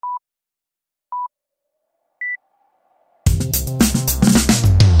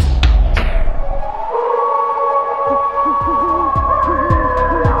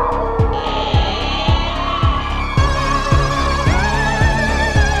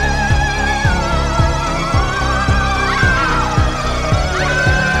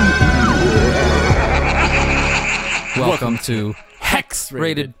Welcome to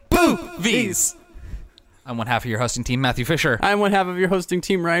Hex-Rated Boovies. I'm one half of your hosting team, Matthew Fisher. I'm one half of your hosting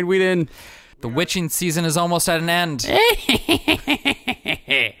team, Ryan Whedon. The witching season is almost at an end.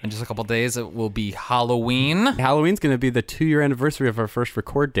 In just a couple days, it will be Halloween. Halloween's going to be the 2-year anniversary of our first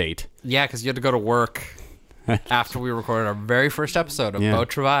record date. Yeah, because you had to go to work after we recorded our very first episode of Beau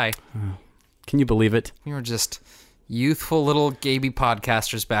Travail. Can you believe it? We were just youthful little gaby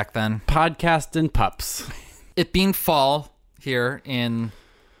podcasters back then. Podcasting pups. It being fall here in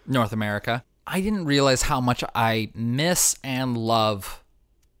North America, I didn't realize how much I miss and love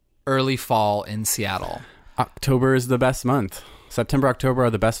early fall in Seattle. October is the best month. September, October are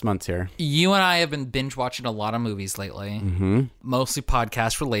the best months here. You and I have been binge watching a lot of movies lately, mostly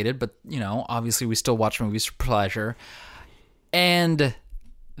podcast related, but obviously we still watch movies for pleasure. And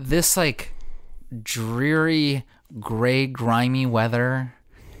this dreary, gray, grimy weather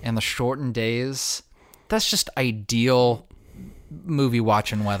and the shortened days, that's just ideal movie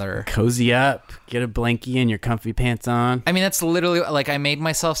watching weather. Cozy up, get a blankie and your comfy pants on. I mean, that's literally I made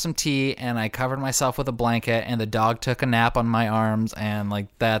myself some tea and I covered myself with a blanket and the dog took a nap on my arms, and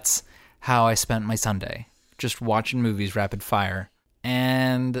that's how I spent my Sunday, just watching movies rapid fire.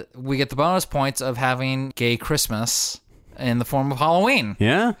 And we get the bonus points of having gay Christmas in the form of Halloween.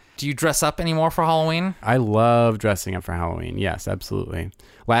 Yeah. Do you dress up anymore for Halloween? I love dressing up for Halloween. Yes, absolutely.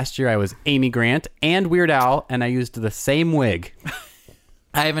 Last year I was Amy Grant and Weird Al, and I used the same wig.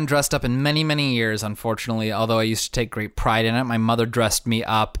 I haven't dressed up in many, many years, unfortunately, although I used to take great pride in it. My mother dressed me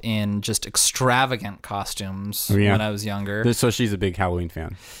up in just extravagant costumes when I was younger. So she's a big Halloween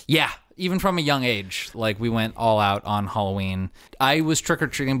fan. Yeah, even from a young age. We went all out on Halloween. I was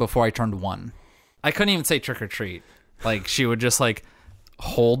trick-or-treating before I turned 1. I couldn't even say trick-or-treat. She would just,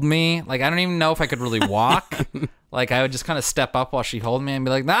 hold me. I don't even know if I could really walk. I would just kind of step up while she held me and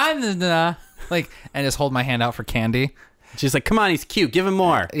be like, nah, nah, nah. And just hold my hand out for candy. She's like, come on, he's cute. Give him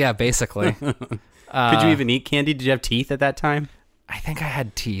more. Yeah, basically. Could you even eat candy? Did you have teeth at that time? I think I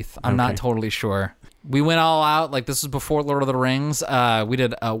had teeth. I'm not totally sure. We went all out. This was before Lord of the Rings. We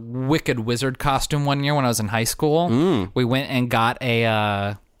did a Wicked Wizard costume one year when I was in high school. We went and got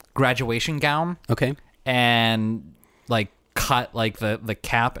a graduation gown. Okay. And cut the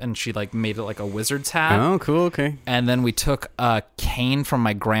cap, and she made it a wizard's hat. Oh, cool. Okay. And then we took a cane from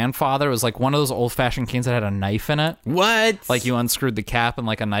my grandfather. It was one of those old-fashioned canes that had a knife in it. What? You unscrewed the cap and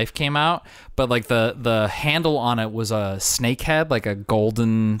a knife came out, but the handle on it was a snake head, a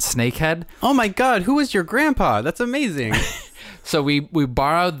golden snake head. Oh my God, who was your grandpa? That's amazing. So we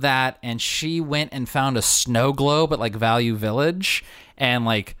borrowed that, and she went and found a snow globe at Value Village and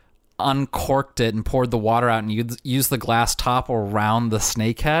uncorked it and poured the water out and used the glass top around the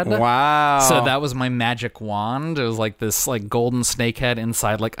snake head. Wow. So that was my magic wand. It was this golden snake head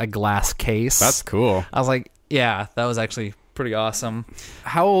inside a glass case. That's cool. I was yeah, that was actually pretty awesome.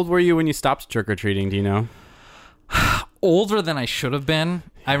 How old were you when you stopped trick-or-treating? Do you know? Older than I should have been.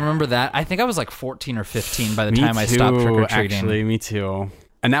 I remember that. I think I was 14 or 15 by the time I stopped trick-or-treating. Actually, me too.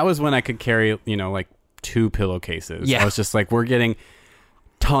 And that was when I could carry, 2 pillowcases. Yeah. I was just we're getting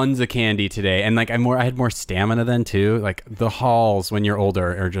tons of candy today, and I had more stamina then too. The halls when you're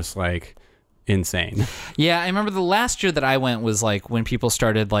older are just insane. Yeah, I remember the last year that I went was when people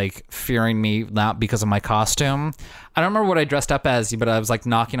started fearing me, not because of my costume. I don't remember what I dressed up as, but I was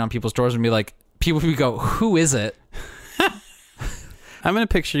knocking on people's doors and be people would go, "Who is it?" I'm gonna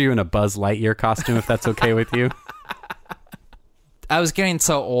picture you in a Buzz Lightyear costume, if that's okay with you. I was getting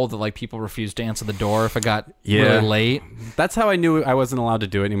so old that people refused to answer the door if it got really late. That's how I knew I wasn't allowed to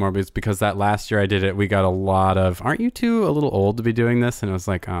do it anymore, because that last year I did it, we got a lot of, aren't you two a little old to be doing this? And it was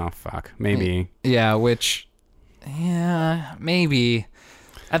oh, fuck, maybe. Yeah, maybe.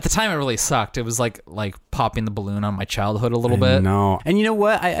 At the time, it really sucked. It was like popping the balloon on my childhood a little bit. No. And you know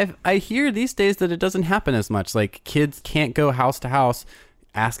what? I hear these days that it doesn't happen as much. Kids can't go house to house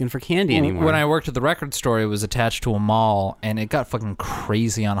asking for candy anymore. When I worked at the record store, it was attached to a mall, and it got fucking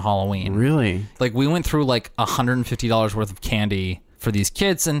crazy on Halloween. Really? We went through $150 worth of candy for these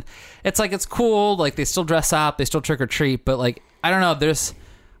kids, and it's it's cool. They still dress up, they still trick or treat, but I don't know. There's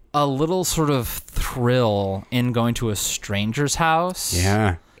a little sort of thrill in going to a stranger's house.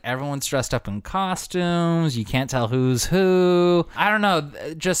 Yeah. Everyone's dressed up in costumes. You can't tell who's who. I don't know.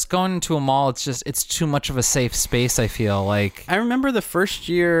 Just going into a mall, it's too much of a safe space, I feel like. I remember the first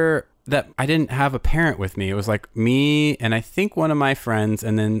year that I didn't have a parent with me. It was like me and I think one of my friends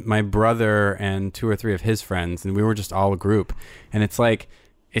and then my brother and 2 or 3 of his friends. And we were just all a group. And it's like,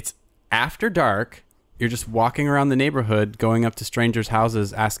 it's after dark. You're just walking around the neighborhood, going up to strangers'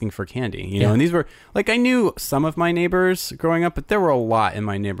 houses, asking for candy, you know? And these were like, I knew some of my neighbors growing up, but there were a lot in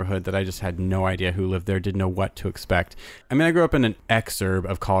my neighborhood that I just had no idea who lived there, didn't know what to expect. I mean, I grew up in an exurb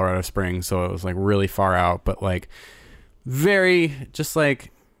of Colorado Springs, so it was like really far out, but like very just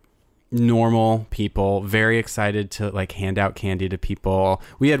like normal people, very excited to like hand out candy to people.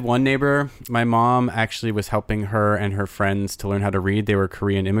 We had one neighbor, my mom actually was helping her and her friends to learn how to read. They were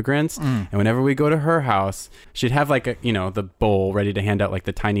Korean immigrants. And whenever we go to her house, she'd have like a, you know, the bowl ready to hand out like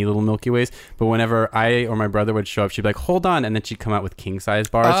the tiny little Milky Ways. But whenever I or my brother would show up, she'd be like, hold on. And then she'd come out with king size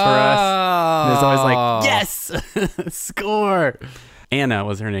bars for us. And it was always like, yes, score. Anna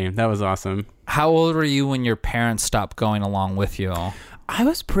was her name. That was awesome. How old were you when your parents stopped going along with you? I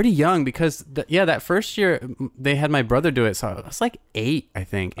was pretty young because, that first year they had my brother do it. So I was like 8, I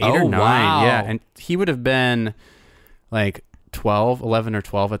think. 8 or 9. Wow. Yeah. And he would have been like 11 or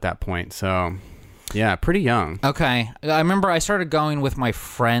 12 at that point. So, yeah, pretty young. Okay. I remember I started going with my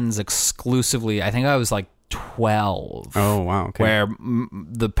friends exclusively. I think I was like 12. Oh, wow. Okay. Where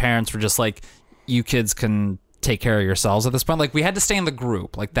the parents were just like, you kids can take care of yourselves at this point. Like, we had to stay in the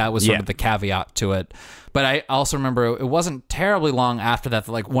group. Like, that was sort of the caveat to it. But I also remember it wasn't terribly long after that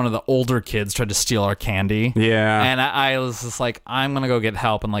like one of the older kids tried to steal our candy. Yeah. And I was just like, I'm going to go get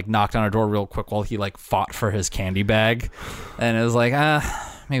help, and like knocked on our door real quick while he like fought for his candy bag. And it was like,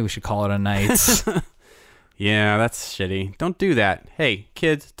 maybe we should call it a night. Yeah, that's shitty. Don't do that. Hey,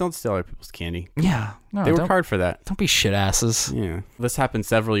 kids, don't steal other people's candy. Yeah. No, They work hard for that. Don't be shit asses. Yeah. This happened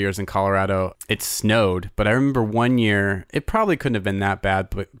several years in Colorado. It snowed, but I remember one year, it probably couldn't have been that bad,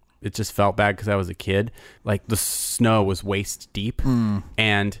 but it just felt bad because I was a kid. Like, the snow was waist deep,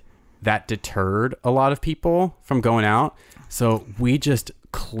 and that deterred a lot of people from going out. So we just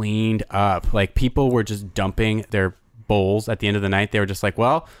cleaned up. Like, people were just dumping their bowls at the end of the night. They were just like,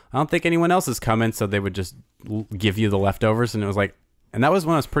 well, I don't think anyone else is coming. So they would just give you the leftovers. And it was like, and that was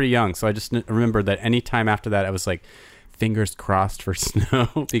when I was pretty young. So I just remembered that any time after that, I was like, fingers crossed for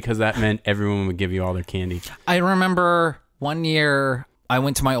snow, because that meant everyone would give you all their candy. I remember one year I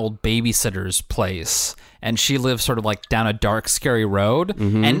went to my old babysitter's place, and she lived sort of like down a dark, scary road.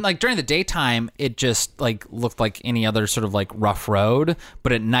 And like during the daytime, it just like looked like any other sort of like rough road,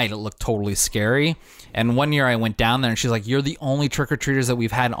 but at night it looked totally scary. And one year I went down there, and she's like, you're the only trick-or-treaters that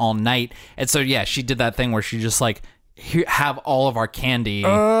we've had all night. And so, yeah, she did that thing where she just like, have all of our candy.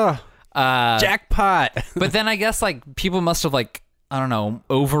 Jackpot. But then I guess like people must have like, I don't know,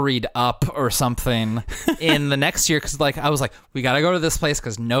 overied up or something in the next year, because like I was like, we got to go to this place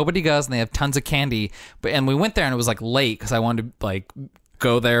because nobody goes and they have tons of candy. And we went there, and it was like late because I wanted to like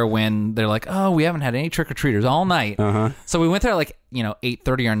go there when they're like, oh, we haven't had any trick-or-treaters all night. So we went there like,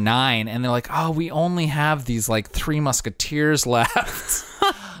 8:30 or 9, and they're like, oh, we only have these like 3 Musketeers left.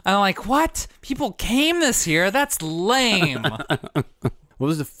 And I'm like, what? People came this year? That's lame. What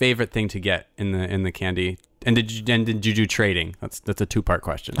was the favorite thing to get in the candy? And did you do trading? That's a 2-part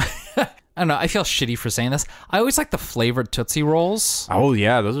question. I don't know. I feel shitty for saying this. I always like the flavored Tootsie Rolls. Oh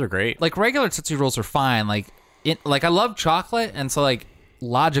yeah, those are great. Like regular Tootsie Rolls are fine. Like I love chocolate, and so like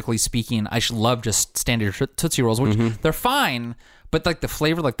logically speaking, I should love just standard Tootsie Rolls, which they're fine. But like the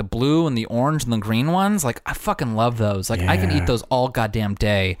flavor, like the blue and the orange and the green ones, like I fucking love those. Like I can eat those all goddamn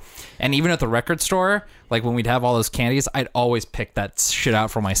day. And even at the record store, like when we'd have all those candies, I'd always pick that shit out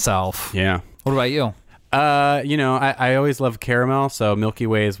for myself. Yeah. What about you? I always loved caramel, so Milky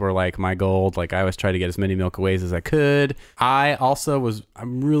Ways were like my gold. Like I always tried to get as many Milky Ways as I could.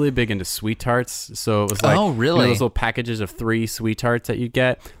 I'm really big into sweet tarts, so it was like, oh really? Those little packages of 3 sweet tarts that you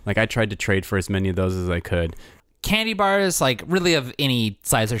get. Like I tried to trade for as many of those as I could. Candy bars, like really of any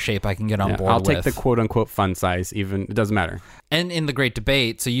size or shape I can get on board with. I'll take the quote-unquote fun size, even. It doesn't matter. And in the great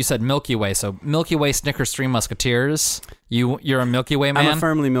debate, so you said Milky Way. So Milky Way, Snickers, 3 Musketeers. You're a Milky Way man? I'm a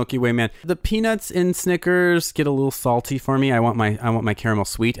firmly Milky Way man. The peanuts in Snickers get a little salty for me. I want my caramel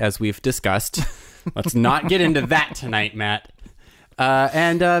sweet, as we've discussed. Let's not get into that tonight, Matt.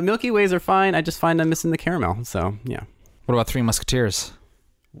 And Milky Ways are fine. I just find I'm missing the caramel. So, yeah. What about 3 Musketeers?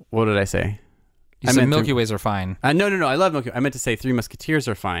 What did I say? You said Milky Ways are fine. No. I love Milky Way. I meant to say 3 Musketeers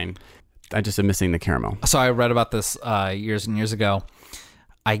are fine. I just am missing the caramel. So I read about this years and years ago.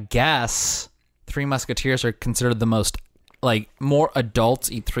 I guess 3 Musketeers are considered the most, like, more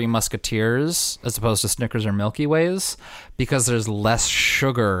adults eat 3 Musketeers as opposed to Snickers or Milky Ways because there's less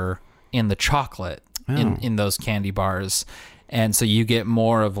sugar in the chocolate in those candy bars. And so you get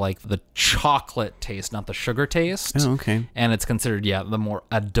more of like the chocolate taste, not the sugar taste. Oh, okay. And it's considered, the more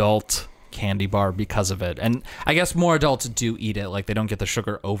adult candy bar because of it. And I guess more adults do eat it. Like they don't get the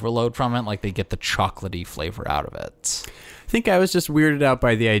sugar overload from it. Like they get the chocolatey flavor out of it. I think I was just weirded out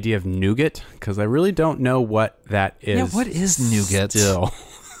by the idea of nougat because I really don't know what that is. Yeah, what is nougat? Still,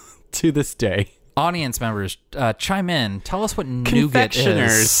 to this day. Audience members, chime in. Tell us what nougat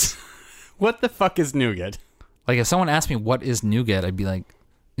is. What the fuck is nougat? Like if someone asked me what is nougat, I'd be like,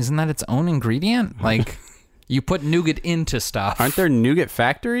 isn't that its own ingredient? Like you put nougat into stuff. Aren't there nougat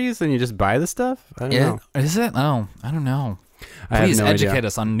factories and you just buy the stuff? I don't know. Is it? Oh, I don't know. I have Please no educate idea.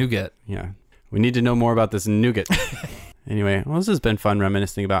 us on nougat. Yeah. We need to know more about this nougat. Anyway, well, this has been fun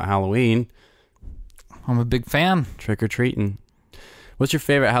reminiscing about Halloween. I'm a big fan. Trick-or-treating. What's your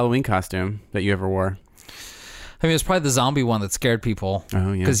favorite Halloween costume that you ever wore? I mean, it was probably the zombie one that scared people.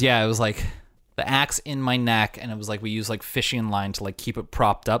 Oh, yeah. Because, it was like the axe in my neck, and it was like we used like fishing line to like keep it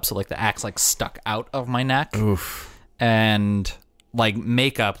propped up, so like the axe like stuck out of my neck. Oof. And like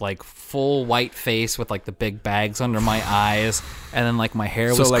makeup, like full white face with like the big bags under my eyes, and then like my hair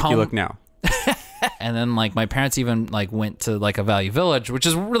was so like you look now. And then like my parents even like went to like a Value Village, which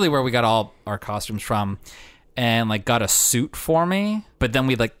is really where we got all our costumes from, and like got a suit for me, but then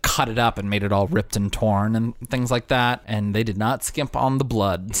we like cut it up and made it all ripped and torn and things like that, and they did not skimp on the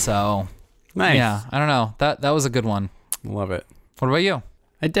blood. So Nice. yeah, I don't know, that was a good one. Love it. What about you?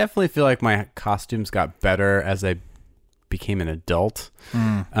 I definitely feel like my costumes got better as I became an adult.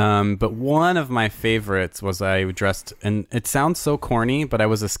 But one of my favorites was I dressed, and it sounds so corny, but I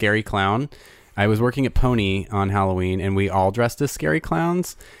was a scary clown. I was working at Pony on Halloween, and we all dressed as scary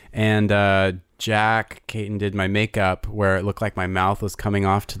clowns. And Jack Caton did my makeup where it looked like my mouth was coming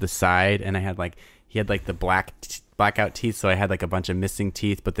off to the side, and I had like he had like the blackout teeth, so I had like a bunch of missing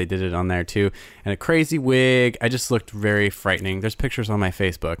teeth, but they did it on there too, and a crazy wig. I just looked very frightening. There's pictures on my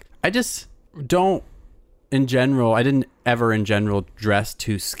Facebook. I just don't, in general, I didn't ever in general dress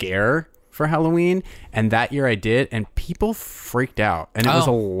to scare for Halloween, and that year I did, and people freaked out, and it was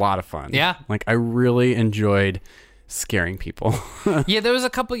a lot of fun. Yeah. Like I really enjoyed scaring people. Yeah, there was a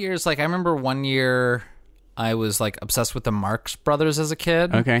couple years, like I remember one year I was like obsessed with the Marx Brothers as a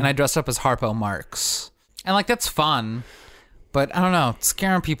kid. Okay. And I dressed up as Harpo Marx. And like that's fun, but I don't know,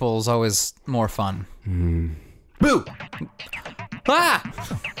 scaring people is always more fun. Boo! Ah!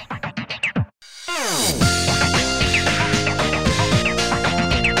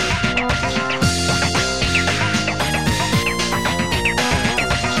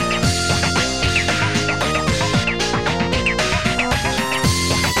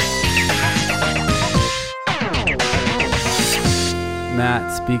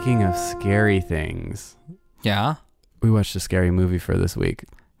 Matt, speaking of scary things, Yeah? we watched a scary movie for this week.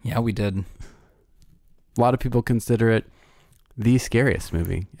 Yeah, we did. A lot of people consider it the scariest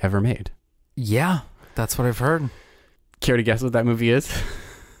movie ever made. Yeah, that's what I've heard. Care to guess what that movie is?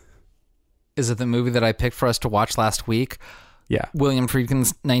 Is it the movie that I picked for us to watch last week? Yeah. William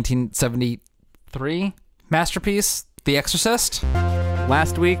Friedkin's 1973 masterpiece, The Exorcist?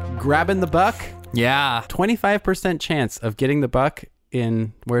 Last week, Grabbing the Buck. Yeah. 25% chance of getting the buck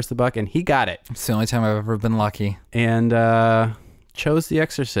in Where's the Buck? And he got it. It's the only time I've ever been lucky. And chose The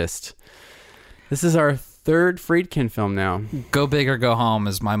Exorcist. This is our third Friedkin film now. Go big or go home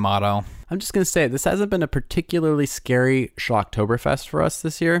is my motto. I'm just going to say, this hasn't been a particularly scary Schlocktoberfest for us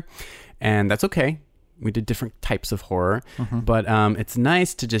this year. And that's okay. We did different types of horror. But it's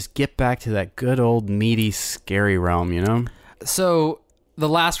nice to just get back to that good old meaty, scary realm, you know? So the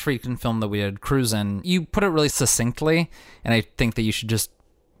last Friedkin film that we did, Cruisin', you put it really succinctly, and I think that you should just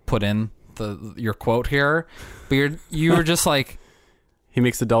put in your quote here. But you were just like, He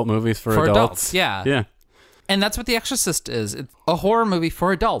makes adult movies for adults. Yeah. Yeah. And that's what The Exorcist is. It's a horror movie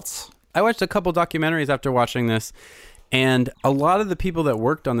for adults. I watched a couple documentaries after watching this, and a lot of the people that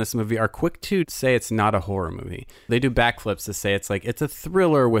worked on this movie are quick to say it's not a horror movie. They do backflips to say it's a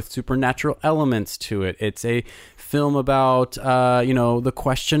thriller with supernatural elements to it. It's a film about, the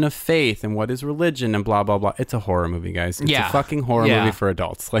question of faith and what is religion and blah, blah, blah. It's a horror movie, guys. It's a fucking horror movie for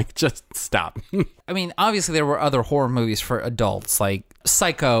adults. Like, just stop. I mean, obviously there were other horror movies for adults. Like,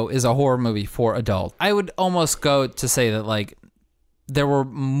 Psycho is a horror movie for adults. I would almost go to say that, like, there were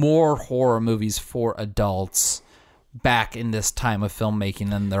more horror movies for adults back in this time of filmmaking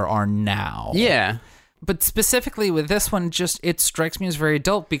than there are now. Yeah. But specifically with this one, it strikes me as very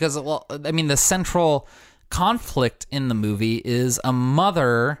adult because, the central conflict in the movie is a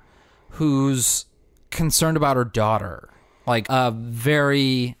mother who's concerned about her daughter. Like a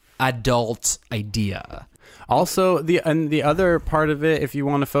very adult idea. Also, the other part of it, if you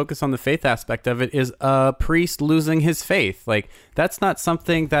want to focus on the faith aspect of it, is a priest losing his faith. Like, that's not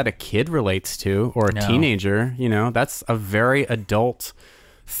something that a kid relates to or a teenager. You know, that's a very adult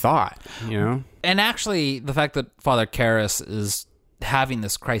thought. You know, and actually, the fact that Father Karras is having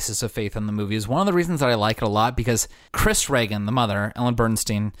this crisis of faith in the movie is one of the reasons that I like it a lot, because Chris Reagan, the mother, Ellen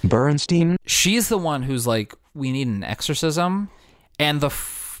Bernstein, she's the one who's like, we need an exorcism, and the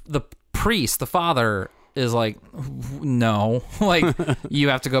priest, the father, is like, no, like, you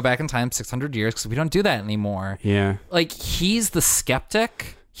have to go back in time 600 years because we don't do that anymore. Yeah. Like, he's the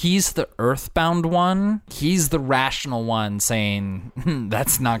skeptic. He's the earthbound one. He's the rational one saying,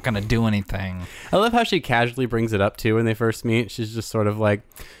 that's not going to do anything. I love how she casually brings it up, too, when they first meet. She's just sort of like,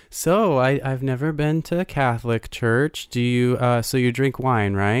 so I've never been to a Catholic church. Do you, so you drink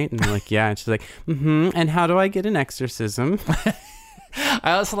wine, right? And they're like, yeah. And she's like, and how do I get an exorcism?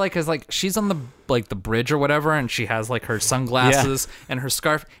 I also like, cause like she's on the bridge or whatever, and she has like her sunglasses and her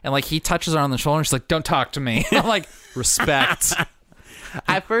scarf, and like he touches her on the shoulder, and she's like, "Don't talk to me." I'm like, respect.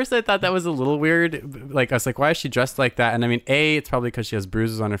 At first, I thought that was a little weird. Like, I was like, why is she dressed like that? And I mean, it's probably because she has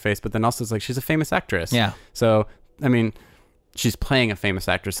bruises on her face, but then also it's like she's a famous actress. Yeah. So I mean, she's playing a famous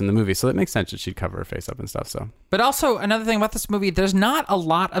actress in the movie, so it makes sense that she'd cover her face up and stuff. So, but also another thing about this movie, there's not a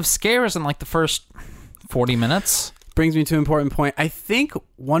lot of scares in like the first 40 minutes. Brings me to an important point. I think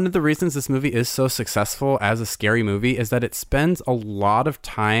one of the reasons this movie is so successful as a scary movie is that it spends a lot of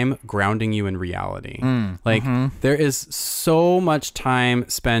time grounding you in reality. There is so much time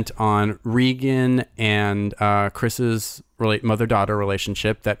spent on Regan and Chris's mother-daughter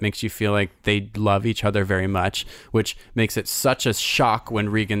relationship that makes you feel like they love each other very much, which makes it such a shock when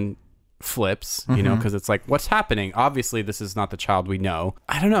Regan flips, you know, because it's like, what's happening? Obviously, this is not the child we know.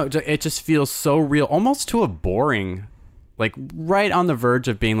 I don't know. It just feels so real, almost to a boring, like right on the verge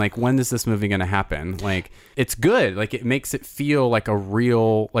of being like, when is this movie going to happen? Like, it's good. Like, it makes it feel like a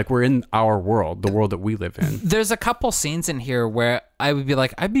real, like we're in our world, the world that we live in. There's a couple scenes in here where I would be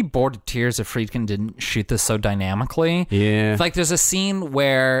like, I'd be bored to tears if Friedkin didn't shoot this so dynamically. Yeah. Like, there's a scene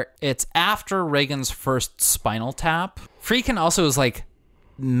where it's after Reagan's first spinal tap. Friedkin also is like,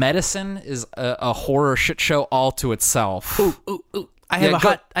 medicine is a horror shit show all to itself. Ooh. I have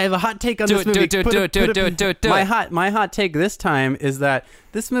a hot take on this movie. Do it. My hot take this time is that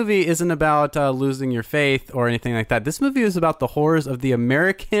this movie isn't about losing your faith or anything like that. This movie is about the horrors of the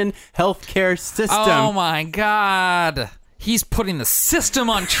American healthcare system. Oh my God. He's putting the system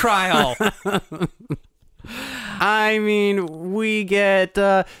on trial. I mean, we get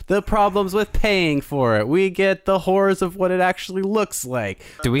the problems with paying for it. We get the horrors of what it actually looks like.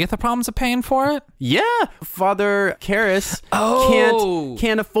 Do we get the problems of paying for it? Yeah. Father Karras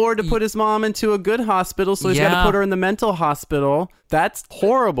can't afford to put his mom into a good hospital, so he's got to put her in the mental hospital. That's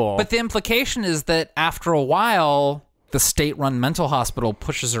horrible. But the implication is that after a while, the state-run mental hospital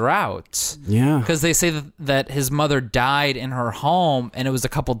pushes her out. Yeah. Because they say that his mother died in her home, and it was a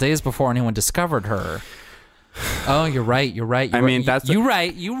couple days before anyone discovered her. Oh, you're right. You're right. You're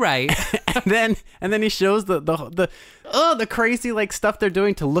right. and then he shows the crazy like stuff they're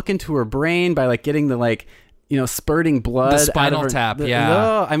doing to look into her brain by like getting the like, you know, spurting blood. The spinal tap.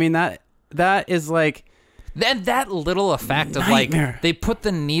 I mean that is like. Then that little effect of nightmare. Like they put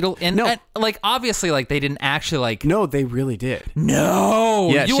the needle in, like obviously like they didn't actually like. No, they really did. No,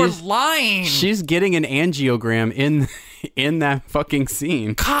 you were lying. She's getting an angiogram in that fucking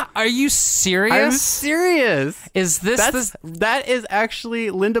scene. God, are you serious? I'm serious. Is that is actually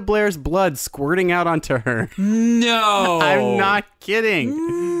Linda Blair's blood squirting out onto her? No, I'm not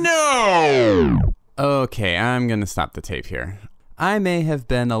kidding. No. Okay, I'm gonna stop the tape here. I may have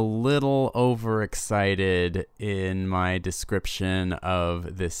been a little overexcited in my description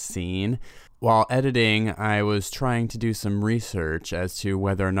of this scene. While editing, I was trying to do some research as to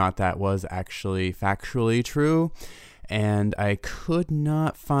whether or not that was actually factually true, and I could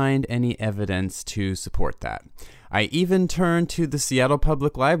not find any evidence to support that. I even turned to the Seattle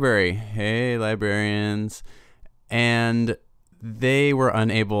Public Library. Hey, librarians. And they were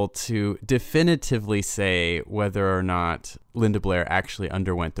unable to definitively say whether or not Linda Blair actually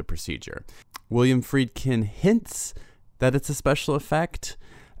underwent the procedure. William Friedkin hints that it's a special effect,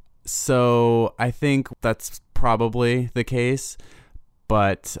 so I think that's probably the case,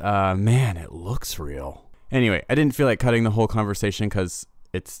 but man, it looks real. Anyway, I didn't feel like cutting the whole conversation because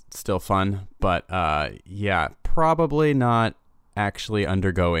it's still fun, but yeah, probably not actually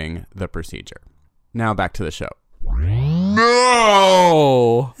undergoing the procedure. Now back to the show.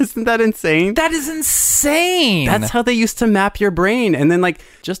 No! Isn't that insane? That is insane! That's how they used to map your brain. And then, like,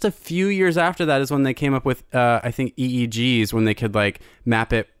 just a few years after that is when they came up with, I think, EEGs, when they could, like,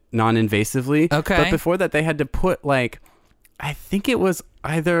 map it non-invasively. Okay. But before that, they had to put like, I think it was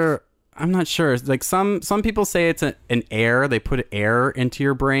either, I'm not sure. Like some people say it's an air. They put air into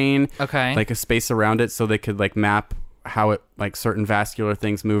your brain. Okay. Like a space around it so they could like map how it, like certain vascular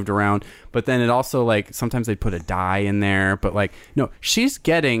things moved around. But then it also like, sometimes they'd put a dye in there. But like, no, she's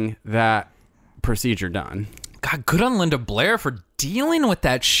getting that procedure done. God, good on Linda Blair for dealing with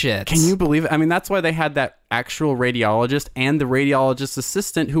that shit. Can you believe it? I mean, that's why they had that actual radiologist and the radiologist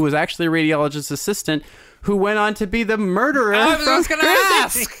assistant, who was actually a radiologist assistant, who went on to be the murderer. I was going to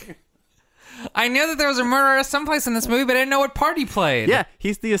ask. I knew that there was a murderer someplace in this movie, but I didn't know what part he played. Yeah,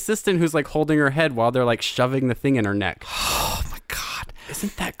 he's the assistant who's like holding her head while they're like shoving the thing in her neck. Oh my God.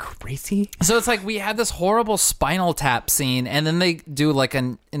 Isn't that crazy? So it's like we had this horrible spinal tap scene, and then they do like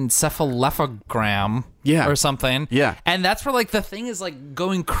an encephalogram or something. Yeah. And that's where like the thing is like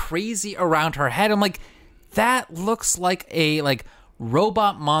going crazy around her head. I'm like, that looks like a like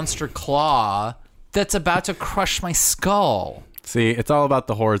robot monster claw that's about to crush my skull. See, it's all about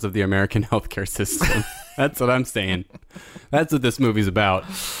the horrors of the American healthcare system. That's what I'm saying. That's what this movie's about.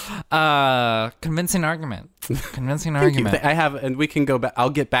 Convincing argument. Convincing argument. I have, and we can go back. I'll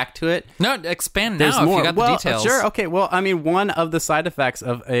get back to it. No, expand There's now more. if you got the details. Sure. Okay. Well, I mean, one of the side effects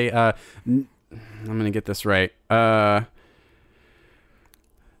of a, I'm going to get this right.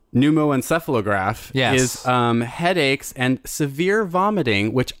 Pneumoencephalograph is headaches and severe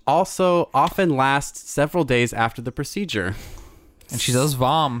vomiting, which also often lasts several days after the procedure. And she does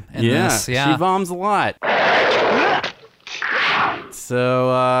vom in this. Yeah, she voms a lot.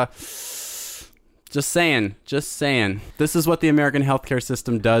 So, just saying. This is what the American healthcare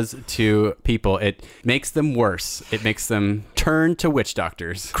system does to people. It makes them worse. It makes them turn to witch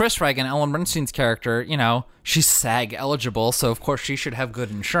doctors. Chris Reagan, Ellen Bernstein's character, you know, she's SAG eligible, so of course she should have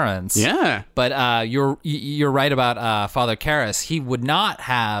good insurance. Yeah. But you're right about Father Karras. He would not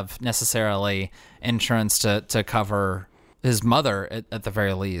have necessarily insurance to cover his mother at the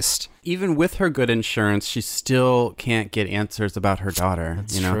very least. Even with her good insurance, she still can't get answers about her daughter.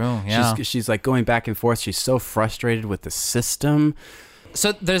 That's true, yeah. She's like going back and forth. She's so frustrated with the system.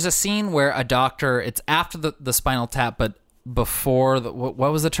 So there's a scene where a doctor, it's after the spinal tap, but before, what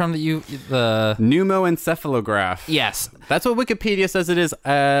was the term that Pneumoencephalograph. Yes. That's what Wikipedia says it is.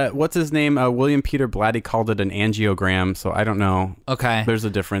 What's his name? William Peter Blatty called it an angiogram, so I don't know. Okay. There's a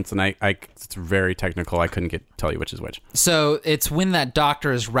difference, and it's very technical. I couldn't tell you which is which. So it's when that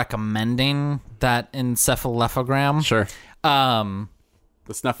doctor is recommending that encephalogram. Sure. The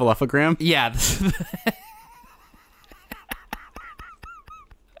snuffleupagram? Yeah.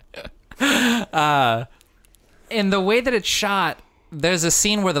 In the way that it's shot, there's a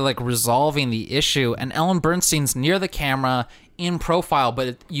scene where they're like resolving the issue, and Ellen Bernstein's near the camera in profile,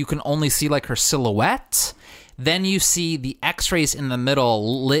 but you can only see like her silhouette. Then you see the x-rays in the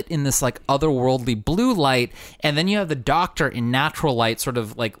middle lit in this like otherworldly blue light, and then you have the doctor in natural light sort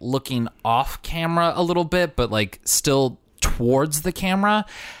of like looking off camera a little bit, but like still towards the camera.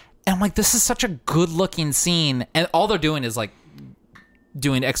 And I'm like, this is such a good looking scene, and all they're doing is like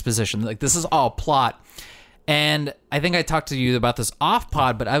doing exposition. Like, this is all plot. And I think I talked to you about this off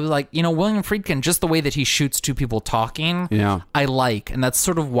pod, but I was like, you know, William Friedkin, just the way that he shoots two people talking, I like. And that's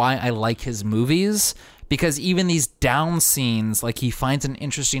sort of why I like his movies, because even these down scenes, like, he finds an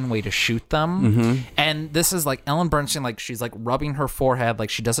interesting way to shoot them. Mm-hmm. And this is like Ellen Bernstein, like, she's like rubbing her forehead, like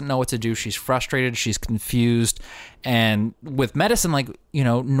she doesn't know what to do. She's frustrated. She's confused. And with medicine, like, you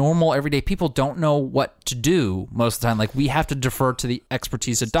know, normal everyday people don't know what to do most of the time. Like, we have to defer to the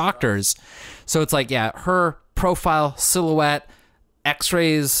expertise of doctors. So it's like, yeah, her profile, silhouette,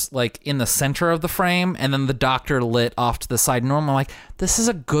 x-rays like in the center of the frame, and then the doctor lit off to the side. Normal, like, this is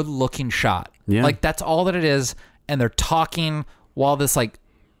a good looking shot. Yeah. Like, that's all that it is. And they're talking while this like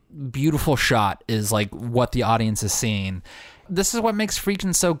beautiful shot is like what the audience is seeing. This is what makes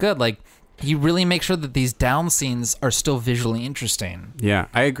Friedkin so good. Like, you really make sure that these down scenes are still visually interesting. Yeah,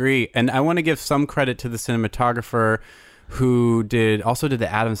 I agree. And I want to give some credit to the cinematographer who also did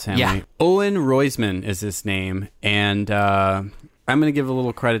the Addams Family. Yeah. Owen Roizman is his name. And I'm going to give a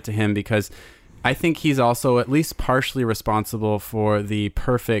little credit to him because I think he's also at least partially responsible for the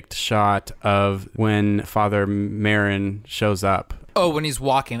perfect shot of when Father Merrin shows up. Oh, when he's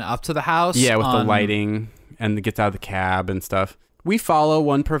walking up to the house? Yeah, with the lighting and gets out of the cab and stuff. We follow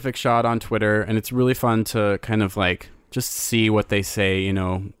One Perfect Shot on Twitter, and it's really fun to kind of like just see what they say, you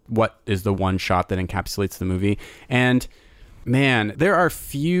know, what is the one shot that encapsulates the movie. And man, there are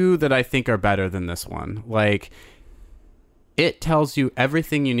few that I think are better than this one. Like, It tells you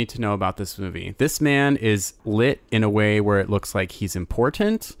everything you need to know about this movie. This man is lit in a way where it looks like he's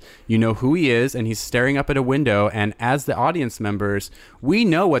important. You know who he is, and he's staring up at a window. And as the audience members, we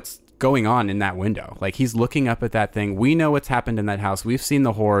know what's going on in that window. Like, he's looking up at that thing. We know what's happened in that house. We've seen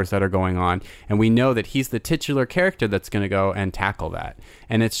the horrors that are going on, and we know that he's the titular character that's going to go and tackle that.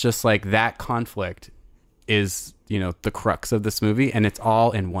 And it's just like that conflict is, you know, the crux of this movie, and it's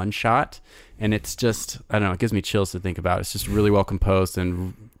all in one shot. And it's just, I don't know, it gives me chills to think about. It's just really well composed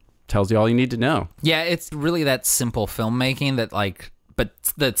and tells you all you need to know. Yeah, it's really that simple filmmaking that, like, but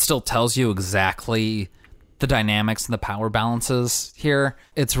that still tells you exactly the dynamics and the power balances here.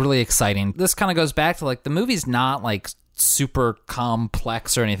 It's really exciting. This kind of goes back to, like, the movie's not, like, super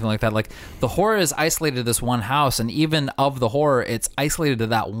complex or anything like that. Like, the horror is isolated to this one house, and even of the horror, it's isolated to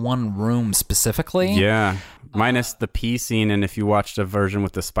that one room specifically. Yeah. Minus the pee scene, and if you watched a version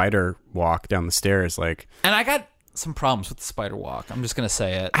with the spider walk down the stairs, like... And I got some problems with the spider walk. I'm just going to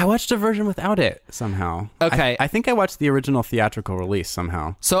say it. I watched a version without it somehow. Okay. I think I watched the original theatrical release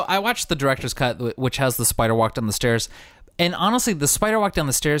somehow. So I watched the director's cut, which has the spider walk down the stairs. And honestly, the spider walk down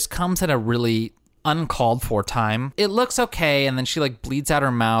the stairs comes at a really uncalled for time. It looks okay, and then she, like, bleeds out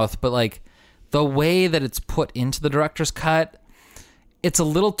her mouth, but, like, the way that it's put into the director's cut, it's a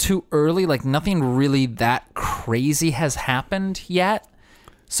little too early. Like, nothing really that crazy has happened yet.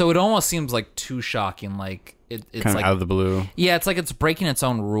 So it almost seems like too shocking. Like, it's kind of like out of the blue. Yeah, it's like it's breaking its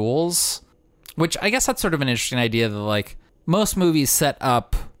own rules, which I guess that's sort of an interesting idea that, like, most movies set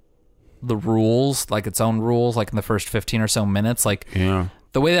up the rules, like its own rules, like in the first 15 or so minutes. Like, yeah.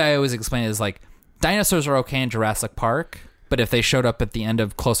 The way that I always explain it is, like, dinosaurs are okay in Jurassic Park, but if they showed up at the end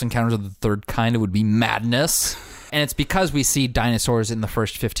of Close Encounters of the Third Kind, it would be madness. And it's because we see dinosaurs in the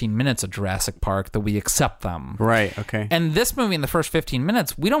first 15 minutes of Jurassic Park that we accept them. Right, okay. And this movie, in the first 15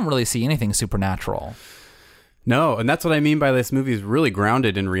 minutes, we don't really see anything supernatural. No, and that's what I mean by this movie is really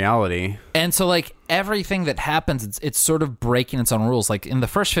grounded in reality. And so, like, everything that happens, it's sort of breaking its own rules. Like, in the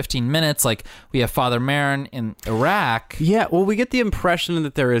first 15 minutes, like, we have Father Merrin in Iraq. Yeah, well, we get the impression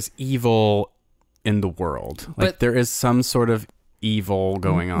that there is evil in the world. Like, But there is some sort of evil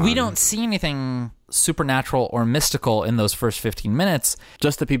going on. We don't see anything supernatural or mystical in those first 15 minutes.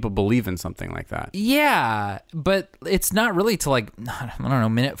 Just that people believe in something like that. Yeah, but it's not really to, like, I don't know,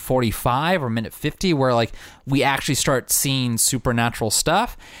 minute 45 or minute 50 where, like, we actually start seeing supernatural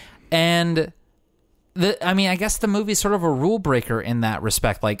stuff. And I guess the movie's sort of a rule breaker in that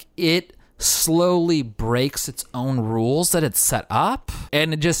respect. Like, it slowly breaks its own rules that it's set up,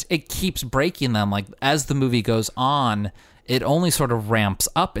 and it keeps breaking them. Like, as the movie goes on, it only sort of ramps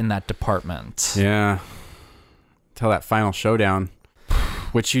up in that department. Yeah. Till that final showdown,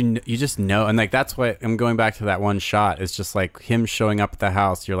 which you just know. And, like, that's what I'm going back to that one shot. It's just like him showing up at the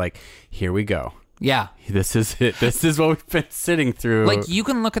house. You're like, here we go. Yeah. This is it. This is what we've been sitting through. Like, you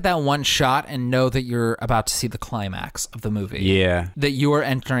can look at that one shot and know that you're about to see the climax of the movie. Yeah. That you are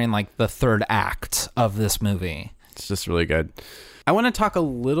entering, like, the third act of this movie. It's just really good. I want to talk a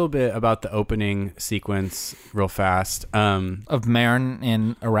little bit about the opening sequence real fast. Of Merrin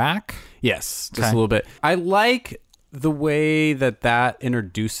in Iraq? Yes, just Okay. a little bit. I like the way that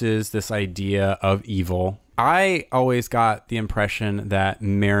introduces this idea of evil. I always got the impression that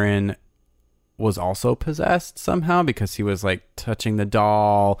Merrin was also possessed somehow because he was, like, touching the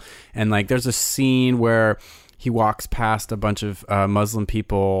doll. And, like, there's a scene where he walks past a bunch of Muslim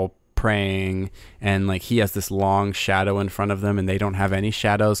people praying, and, like, he has this long shadow in front of them, and they don't have any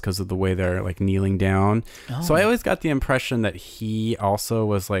shadows because of the way they're, like, kneeling down. Oh. So I always got the impression that he also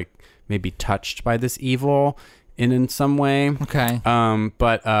was, like, maybe touched by this evil in some way. Okay.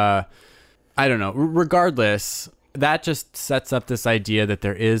 But I don't know. Regardless, that just sets up this idea that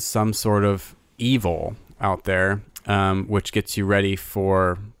there is some sort of evil out there, which gets you ready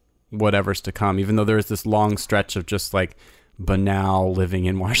for whatever's to come, even though there is this long stretch of just, like, banal living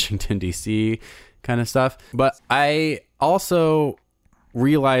in Washington, D.C. kind of stuff. But I also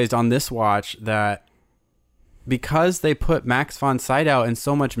realized on this watch that because they put Max von Sydow in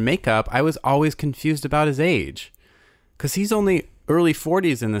so much makeup, I was always confused about his age. Because he's only early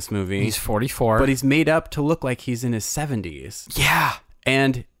 40s in this movie. He's 44. But he's made up to look like he's in his 70s. Yeah.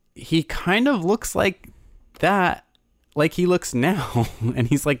 And he kind of looks like that, like he looks now. And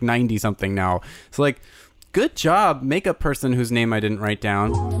he's like 90-something now. So, like, good job, makeup person whose name I didn't write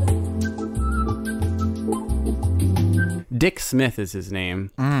down. Dick Smith is his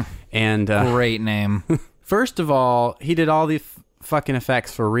name. And great name. First of all, he did all the fucking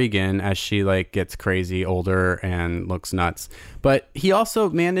effects for Regan as she like gets crazy older and looks nuts. But he also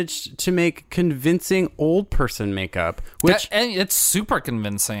managed to make convincing old person makeup, which and it's super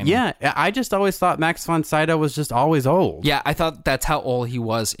convincing. yeah, I just always thought Max von Sydow was just always old. Yeah, I thought that's how old he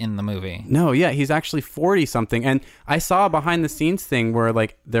was in the movie. No, yeah, he's actually 40 something. And I saw a behind the scenes thing where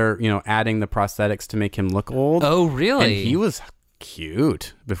like they're, adding the prosthetics to make him look old. Oh, really? And he was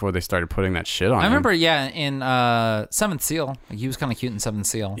cute before they started putting that shit on him. I remember, yeah, in Seventh Seal. Like, he was kind of cute in Seventh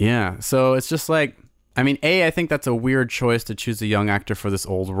Seal. Yeah, so it's just like, I mean, A, I think that's a weird choice to choose a young actor for this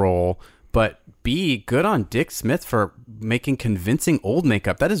old role, but B, good on Dick Smith for making convincing old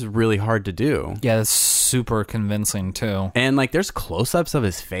makeup. That is really hard to do. Yeah, that's super convincing, too. And, like, there's close-ups of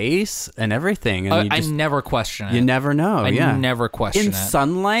his face and everything. And I never question it. You never know, I never question in it.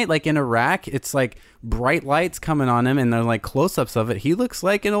 sunlight, like in Iraq, it's like bright lights coming on him, and they're like close-ups of it. He looks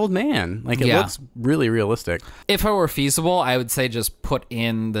like an old man. Like, it looks really realistic. If it were feasible, I would say just put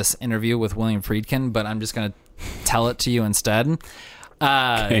in this interview with William Friedkin, but I'm just going to tell it to you instead.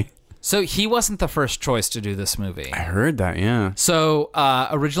 Okay. So he wasn't the first choice to do this movie. I heard that, yeah. So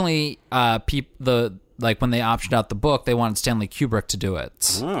originally, when they optioned out the book, they wanted Stanley Kubrick to do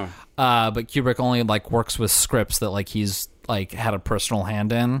it. Oh. But Kubrick only like works with scripts that like he's like had a personal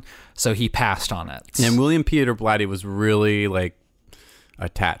hand in, so he passed on it. And William Peter Blatty was really like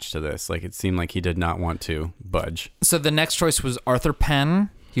attached to this. Like it seemed like he did not want to budge. So the next choice was Arthur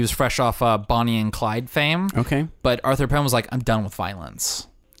Penn. He was fresh off Bonnie and Clyde fame. Okay. But Arthur Penn was like, I'm done with violence.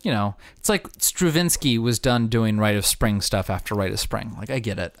 It's like Stravinsky was done doing Rite of Spring stuff after Rite of Spring. Like, I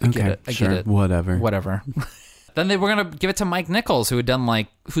get it. I get it. Whatever. Then they were going to give it to Mike Nichols, who had done, like,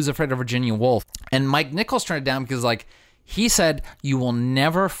 Who's Afraid of Virginia Woolf. And Mike Nichols turned it down because, like, he said, you will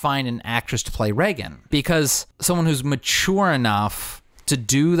never find an actress to play Reagan because someone who's mature enough to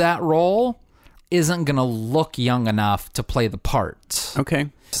do that role isn't going to look young enough to play the part.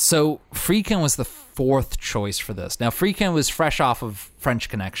 Okay. So Friedkin was the fourth choice for this. Now, Friedkin was fresh off of French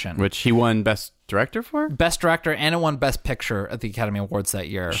Connection, Which he won Best Director for? Best Director, and it won Best Picture at the Academy Awards that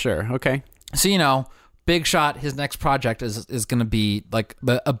year. Sure, okay. So, big shot. His next project is going to be like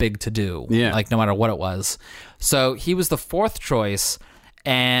a big to-do. Yeah. Like no matter what it was. So he was the fourth choice,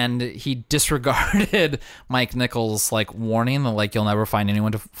 and he disregarded Mike Nichols' like warning that like you'll never find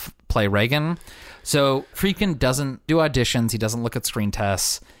anyone to play Reagan. So Friedkin doesn't do auditions. He doesn't look at screen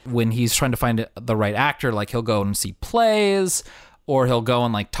tests. When he's trying to find the right actor, like he'll go and see plays, or he'll go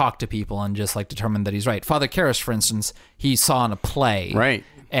and like talk to people and just like determine that he's right. Father Karras, for instance, he saw in a play, Right.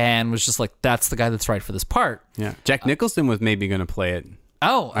 and was just like, that's the guy that's right for this part. Yeah. Jack Nicholson was maybe going to play it.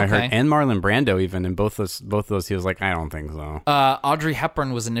 Oh, okay. I heard, and Marlon Brando even, in both those, he was like, I don't think so. Audrey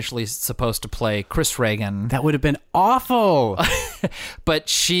Hepburn was initially supposed to play Chris Reagan, That would have been awful. but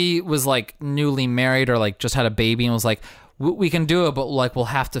she was like newly married or like just had a baby and was like, we can do it, but like we'll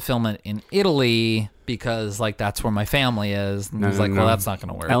have to film it in Italy because like that's where my family is. And I was like, well, that's not going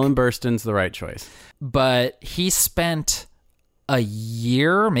to work. Ellen Burstyn's the right choice. But he spent a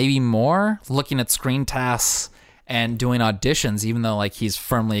year, maybe more, looking at screen tests and doing auditions, even though like he's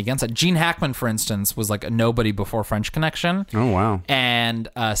firmly against it. Gene Hackman, for instance, was like a nobody before French Connection. Oh, wow. And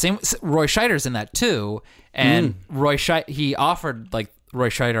same Roy Scheider's in that too. And he offered like Roy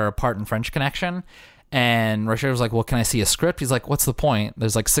Scheider a part in French Connection. And Roy Scheider was like, well, can I see a script? He's like, what's the point?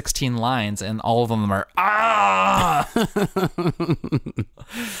 There's like 16 lines and all of them are,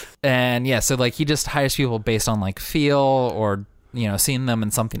 And yeah, so like he just hires people based on like feel or, seeing them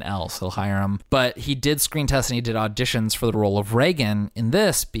in something else. He'll hire them. But he did screen tests and he did auditions for the role of Reagan in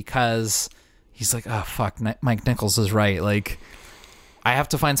this because he's like, oh, fuck, Mike Nichols is right. Like, I have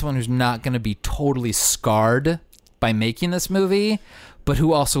to find someone who's not going to be totally scarred by making this movie, but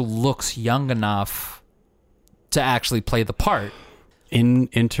who also looks young enough to actually play the part. In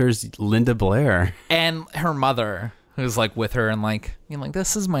enters Linda Blair. And her mother, who's like with her and like,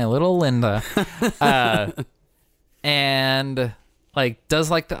 this is my little Linda. And like does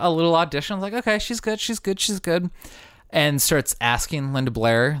like a little audition. Like, okay, she's good. And starts asking Linda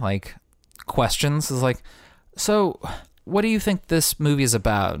Blair like questions. Is like, so what do you think this movie is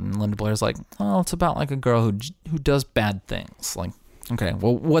about? And Linda Blair's like, oh, it's about like a girl who does bad things. Like, okay,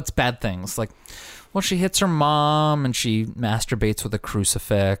 well, what's bad things? Like, well, she hits her mom and she masturbates with a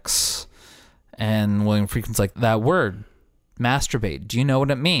crucifix. And William Friedkin's like, that word, masturbate, do you know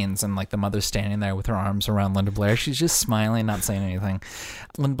what it means? And like the mother's standing there with her arms around Linda Blair. She's just smiling, not saying anything.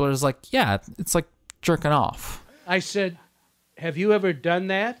 Linda Blair's like, yeah, it's like jerking off. I said, have you ever done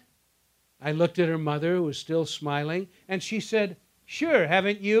that? I looked at her mother, who was still smiling, and she said, sure,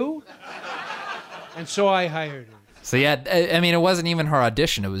 haven't you? And so I hired her. So yeah, I mean, it wasn't even her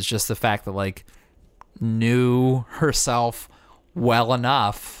audition. It was just the fact that like knew herself well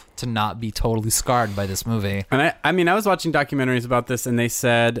enough to not be totally scarred by this movie. And I mean, I was watching documentaries about this, and they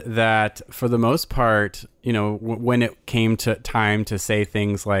said that for the most part, you know, when it came to time to say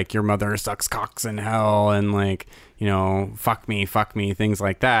things like "your mother sucks cocks in hell" and like, you know, fuck me, things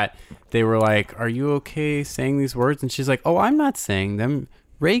like that, they were like, "Are you okay saying these words?" And she's like, "Oh, I'm not saying them.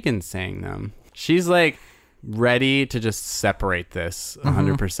 Reagan's saying them." She's like ready to just separate this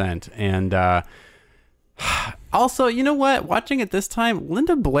 100%. And also, you know what? Watching it this time,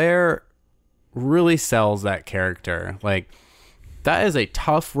 Linda Blair really sells that character. Like, that is a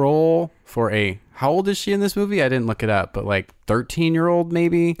tough role for how old is she in this movie? I didn't look it up, but like 13-year-old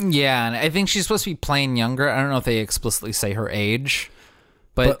maybe? Yeah, and I think she's supposed to be playing younger. I don't know if they explicitly say her age,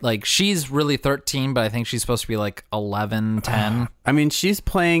 but like she's really 13, but I think she's supposed to be like 11, 10. I mean, she's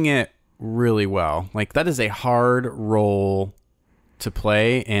playing it really well. Like, that is a hard role to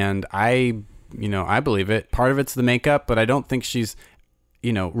play, and I believe it. Part of it's the makeup, but I don't think she's,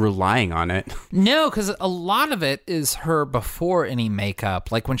 relying on it. No, because a lot of it is her before any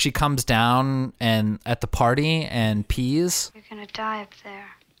makeup. Like when she comes down and at the party and pees. You're gonna die up there.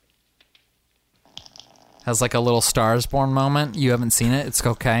 Has like a little Stars Born moment. You haven't seen it. It's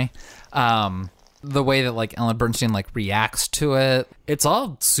okay. The way that like Ellen Bernstein like reacts to it, it's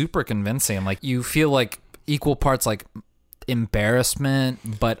all super convincing. Like you feel like equal parts like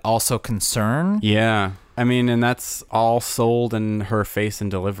embarrassment but also concern. Yeah, I mean, and that's all sold in her face and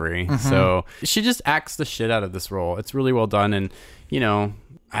delivery. So she just acts the shit out of this role. It's really well done. And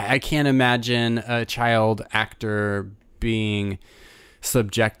I can't imagine a child actor being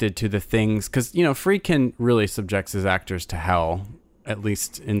subjected to the things, because Friedkin really subjects his actors to hell, at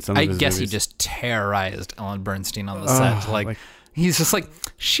least in some of his guess movies. He just terrorized Ellen Bernstein on the set. Like he's just like,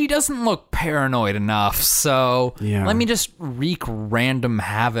 she doesn't look paranoid enough, so let me just wreak random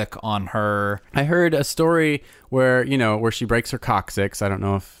havoc on her. I heard a story where she breaks her coccyx. I don't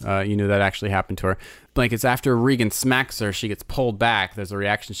know if you knew that actually happened to her. Like, it's after Regan smacks her, she gets pulled back. There's a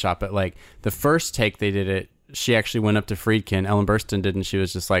reaction shot, but like the first take they did it, she actually went up to Friedkin. Ellen Bernstein did, and she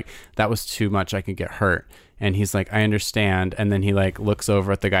was just like, "That was too much. I could get hurt." And he's like, "I understand." And then he like looks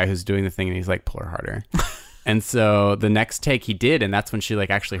over at the guy who's doing the thing, and he's like, "Pull her harder." And so the next take he did, and that's when she like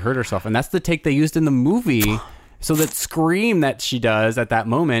actually hurt herself. And that's the take they used in the movie. So that scream that she does at that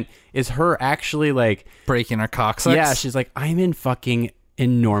moment is her actually like breaking her coccyx. Yeah, she's like, "I'm in fucking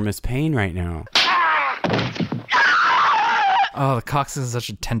enormous pain right now." Oh, the coccyx is such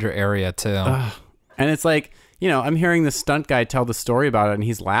a tender area too. And it's like, I'm hearing the stunt guy tell the story about it, and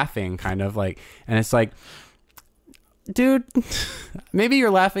he's laughing kind of like, and it's like, dude, maybe you're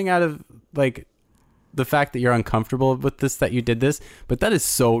laughing out of like the fact that you're uncomfortable with this, that you did this, but that is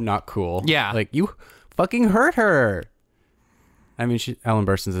so not cool. Yeah. Like, you fucking hurt her. I mean, Ellen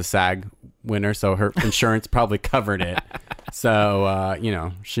Bernstein's a SAG winner, so her insurance probably covered it. So,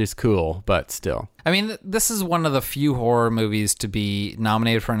 she's cool, but still. I mean, this is one of the few horror movies to be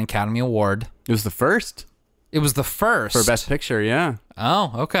nominated for an Academy Award. It was the first. It was the first. For Best Picture, yeah.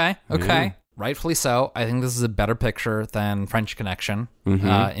 Oh, okay. Yeah. Rightfully so. I think this is a better picture than French Connection,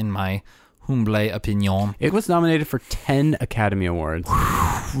 in my humble opinion. It was nominated for 10 Academy Awards.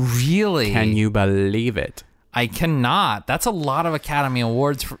 Really? Can you believe it? I cannot. That's a lot of Academy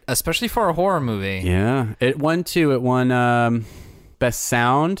Awards, especially for a horror movie. Yeah. It won 2. It won Best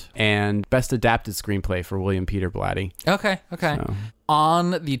Sound and Best Adapted Screenplay for William Peter Blatty. Okay. So.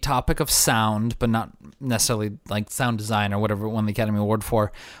 On the topic of sound, but not necessarily like sound design or whatever it won the Academy Award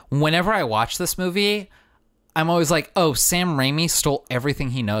for, whenever I watch this movie, I'm always like, oh, Sam Raimi stole everything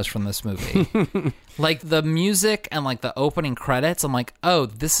he knows from this movie. Like the music and like the opening credits, I'm like, oh,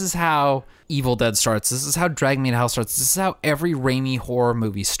 this is how Evil Dead starts. This is how Drag Me to Hell starts. This is how every Raimi horror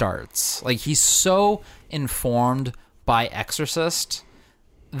movie starts. Like, he's so informed by Exorcist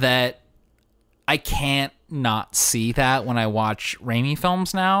that I can't not see that when I watch Raimi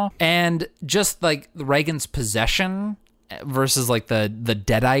films now. And just like Reagan's possession versus like the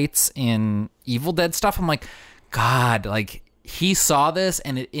Deadites in Evil Dead stuff, I'm like, God, like he saw this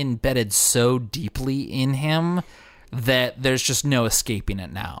and it embedded so deeply in him that there's just no escaping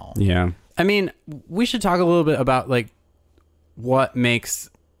it now. Yeah. I mean, we should talk a little bit about like what makes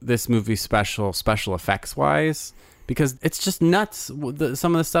this movie special effects wise, because it's just nuts,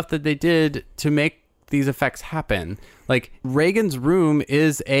 some of the stuff that they did to make these effects happen. Like, Reagan's room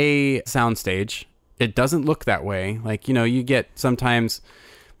is a soundstage. It doesn't look that way. Like, you get sometimes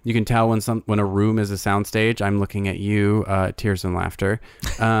you can tell when a room is a soundstage. I'm looking at you, tears and laughter.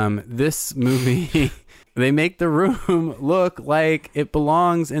 This movie, they make the room look like it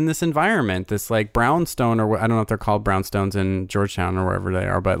belongs in this environment, this like brownstone, or I don't know if they're called brownstones in Georgetown or wherever they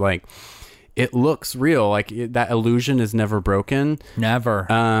are, but like it looks real. Like that illusion is never broken. Never.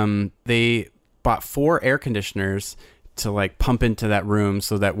 They bought 4 air conditioners to like pump into that room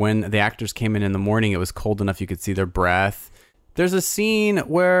so that when the actors came in the morning, it was cold enough you could see their breath. There's a scene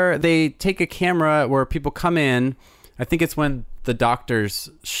where they take a camera where people come in. I think it's when the doctors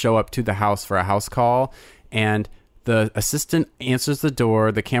show up to the house for a house call, and the assistant answers the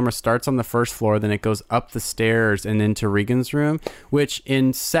door. The camera starts on the first floor, then it goes up the stairs and into Regan's room, which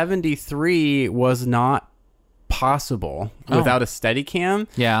in 73 was not possible without a Steadicam.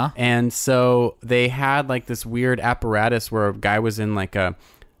 Yeah. And so they had like this weird apparatus where a guy was in like a,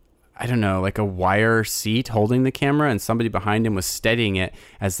 I don't know, like a wire seat holding the camera, and somebody behind him was steadying it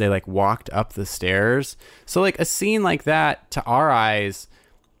as they like walked up the stairs. So like a scene like that to our eyes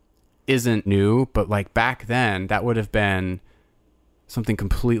isn't new, but like back then that would have been something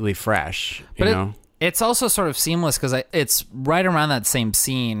completely fresh, you know? It's also sort of seamless because it's right around that same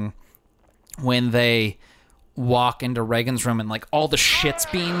scene when they walk into Regan's room and like all the shit's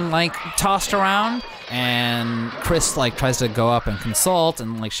being like tossed around, and Chris like tries to go up and consult,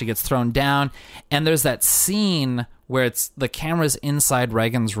 and like she gets thrown down, and there's that scene where it's the camera's inside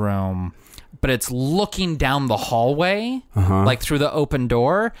Regan's room, but it's looking down the hallway, like through the open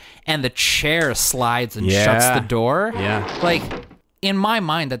door, and the chair slides and shuts the door. Yeah. Like, in my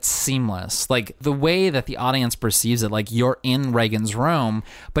mind, that's seamless. Like, the way that the audience perceives it, like, you're in Regan's room,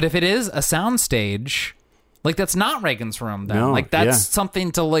 but if it is a soundstage, like, that's not Regan's room then. No, like, that's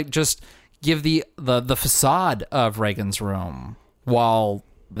something to, like, just give the facade of Regan's room while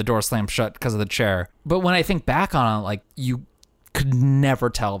the door slams shut because of the chair. But when I think back on it, like, you could never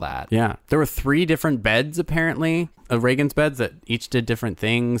tell that. Yeah. There were 3 different beds, apparently, of Regan's beds that each did different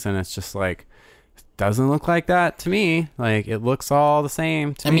things, and it's just like, doesn't look like that to me. Like, it looks all the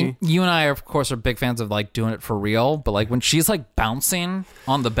same to me. I mean, you and I, of course, are big fans of, like, doing it for real, but, like, when she's, like, bouncing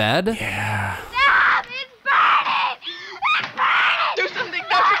on the bed... Yeah. Stop! It's burning! It's burning! Do something,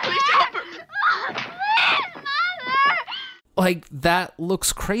 Doctor! Please help her! Please, Mother! Like, that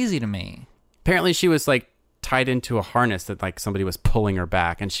looks crazy to me. Apparently she was, like, tied into a harness that, like, somebody was pulling her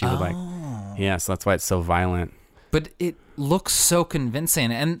back, and she would, like... Yeah, so that's why it's so violent. But it looks so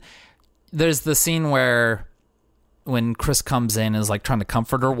convincing. And there's the scene where when Chris comes in is like trying to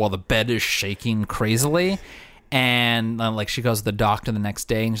comfort her while the bed is shaking crazily, and like she goes to the doctor the next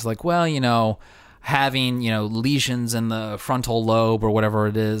day and she's like, well, you know, having, you know, lesions in the frontal lobe or whatever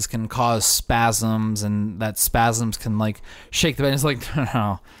it is can cause spasms, and that spasms can like shake the bed. And it's like,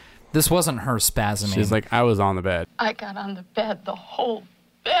 no, this wasn't her spasming. She's like, I was on the bed. I got on the bed. The whole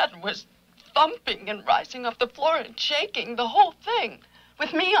bed was thumping and rising off the floor and shaking, the whole thing,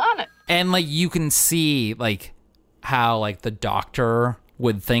 with me on it. And like you can see like how like the doctor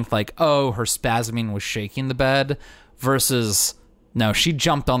would think like, oh, her spasming was shaking the bed, versus no, she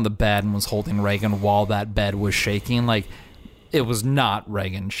jumped on the bed and was holding Regan while that bed was shaking. Like, it was not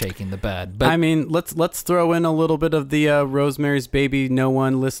Regan shaking the bed. But I mean, let's throw in a little bit of the Rosemary's Baby, No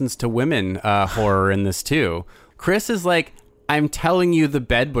One Listens to Women horror in this too. Chris is like, I'm telling you the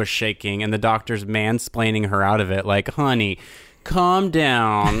bed was shaking, and the doctor's mansplaining her out of it. Like, honey, calm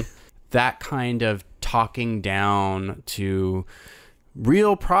down. That kind of talking down to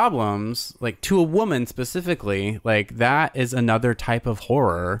real problems, like to a woman specifically, like that is another type of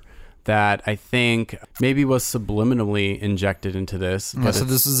horror that I think maybe was subliminally injected into this. But so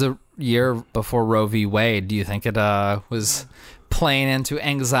this is a year before Roe v. Wade. Do you think it was playing into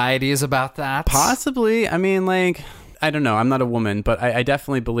anxieties about that? Possibly. I mean, like, I don't know. I'm not a woman, but I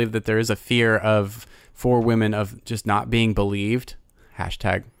definitely believe that there is a fear for women of just not being believed.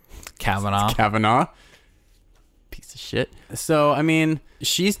 Hashtag Kavanaugh. Piece of shit. So, I mean,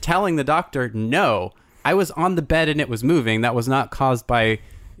 she's telling the doctor, no, I was on the bed and it was moving. That was not caused by,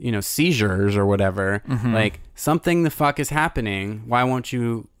 you know, seizures or whatever. Mm-hmm. Like, something the fuck is happening. Why won't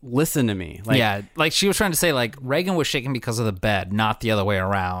you listen to me? Like, yeah, like she was trying to say, like, Regan was shaking because of the bed, not the other way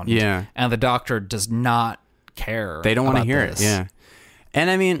around. Yeah. And the doctor does not care. They don't want to hear this. it. Yeah. And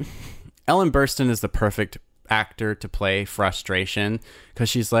I mean, Ellen Burstyn is the perfect actor to play frustration, because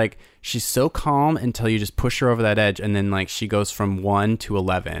she's so calm until you just push her over that edge, and then like she goes from 1 to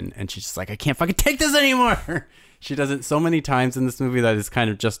 11 and she's just like, I can't fucking take this anymore. She does it so many times in this movie that is kind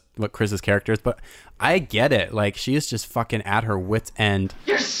of just what Chris's character is, but I get it. Like, she is just fucking at her wit's end.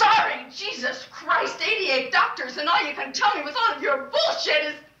 You're sorry! Jesus Christ, 88 doctors, and all you can tell me with all of your bullshit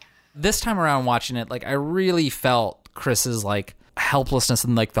is... This time around watching it, like, I really felt Chris's like helplessness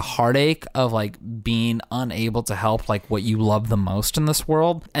and like the heartache of like being unable to help like what you love the most in this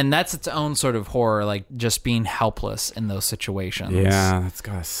world. And that's its own sort of horror, like just being helpless in those situations. Yeah, that's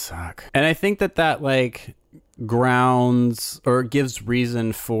gotta suck. And I think that like grounds or gives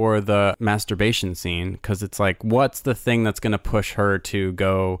reason for the masturbation scene, because it's like, what's the thing that's going to push her to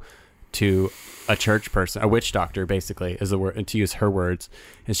go to a church person, a witch doctor, basically, is the word, to use her words.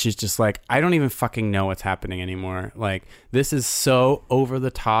 And she's just like, I don't even fucking know what's happening anymore. Like, this is so over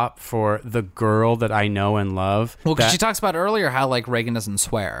the top for the girl that I know and love. Well, because she talks about earlier how like Reagan doesn't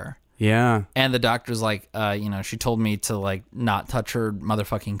swear. Yeah. And the doctor's like, she told me to like not touch her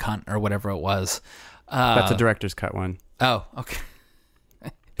motherfucking cunt or whatever it was. That's a director's cut one. Oh, okay.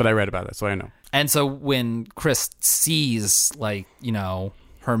 But I read about it, so I know. And so when Chris sees like,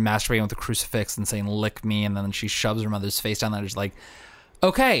 her masturbating with a crucifix and saying, lick me, and then she shoves her mother's face down there, she's like,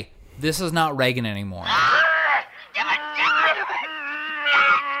 okay, this is not Reagan anymore.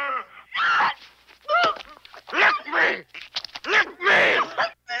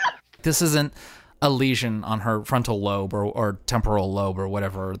 This isn't a lesion on her frontal lobe or temporal lobe or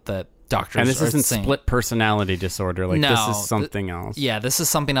whatever that doctors and this are isn't saying. Split personality disorder. Like, No, this is something else. Yeah, this is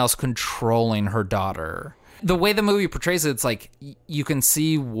something else controlling her daughter. The way the movie portrays it, it's like you can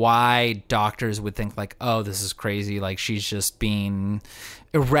see why doctors would think like, oh, this is crazy. Like, she's just being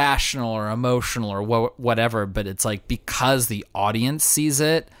irrational or emotional or whatever. But it's like, because the audience sees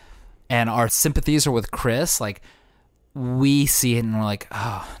it and our sympathies are with Chris, like, we see it and we're like,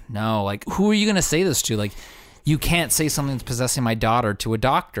 oh, no. Like, who are you going to say this to? Like, you can't say something's possessing my daughter to a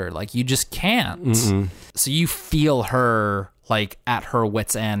doctor. Like, you just can't. Mm-mm. So you feel her, like, at her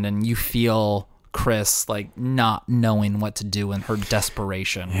wit's end, and you feel Chris, like, not knowing what to do in her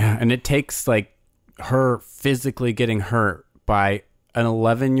desperation. Yeah, and it takes, like, her physically getting hurt by an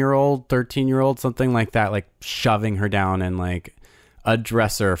 11-year-old, 13-year-old, something like that, like, shoving her down and, like, a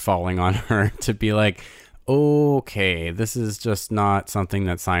dresser falling on her to be like, okay, this is just not something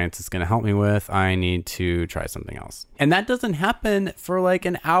that science is going to help me with. I need to try something else. And that doesn't happen for like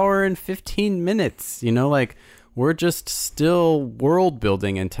an hour and 15 minutes, like we're just still world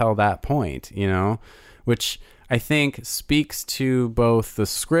building until that point, which I think speaks to both the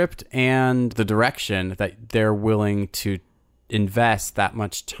script and the direction that they're willing to invest that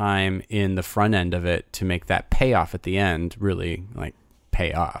much time in the front end of it to make that payoff at the end really like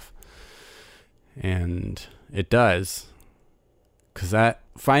pay off. And it does, because that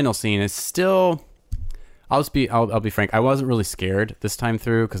final scene is still, I'll be frank, I wasn't really scared this time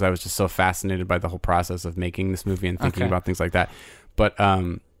through because I was just so fascinated by the whole process of making this movie and thinking about things like that. But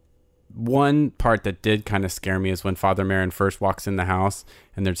one part that did kind of scare me is when Father Merrin first walks in the house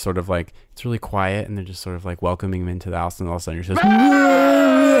and they're sort of like, it's really quiet and they're just sort of like welcoming him into the house, and all of a sudden you're just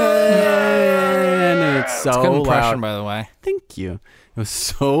and it's so It's a good impression, loud. by the way. Thank you. It was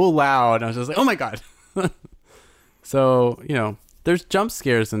so loud. I was just like, oh my God. So, there's jump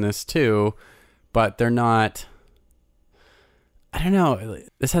scares in this too, but they're not, I don't know.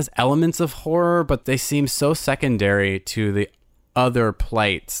 This has elements of horror, but they seem so secondary to the other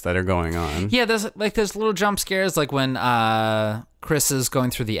plights that are going on. Yeah, there's little jump scares, like when Chris is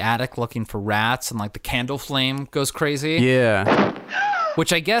going through the attic looking for rats and like the candle flame goes crazy. Yeah.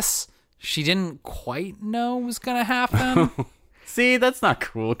 Which I guess she didn't quite know was going to happen. See, that's not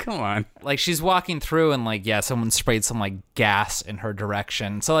cool. Come on. Like, she's walking through and like, yeah, someone sprayed some like gas in her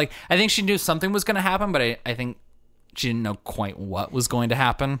direction. So like, I think she knew something was going to happen, but I think she didn't know quite what was going to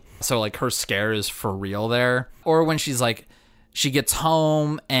happen. So like, her scare is for real there. Or when she's like, she gets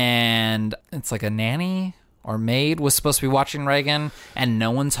home and it's like a nanny or maid was supposed to be watching Reagan and no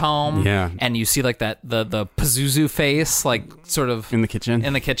one's home. Yeah. And you see like that, the Pazuzu face, like sort of In the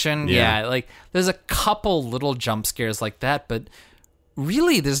kitchen? Yeah. Like there's a couple little jump scares like that, but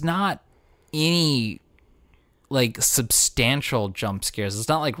really there's not any like substantial jump scares. It's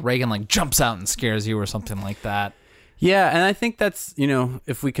not like Reagan like jumps out and scares you or something like that. Yeah, and I think that's,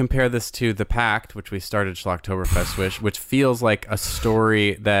 if we compare this to The Pact, which we started Schlocktoberfest, which feels like a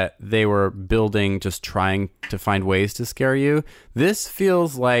story that they were building just trying to find ways to scare you, this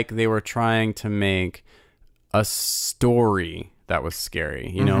feels like they were trying to make a story that was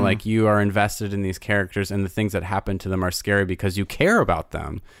scary. Like you are invested in these characters and the things that happen to them are scary because you care about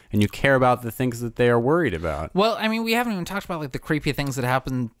them and you care about the things that they are worried about. Well, I mean, we haven't even talked about like the creepy things that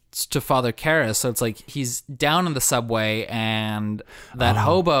happen to Father Karras. So it's like he's down in the subway and that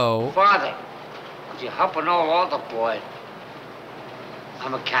hobo. Father, could you help an old altar boy?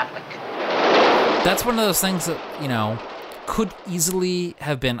 I'm a Catholic. That's one of those things that, could easily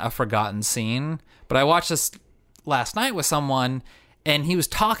have been a forgotten scene. But I watched this last night with someone and he was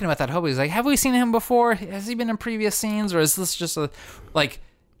talking about that hobo. He's like, have we seen him before? Has he been in previous scenes? Or is this just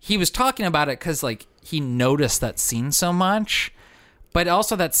he was talking about it because like he noticed that scene so much. But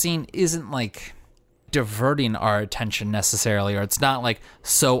also that scene isn't like diverting our attention necessarily, or it's not like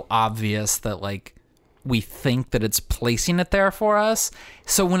so obvious that like we think that it's placing it there for us.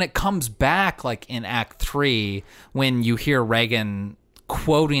 So when it comes back, like in Act 3, when you hear Reagan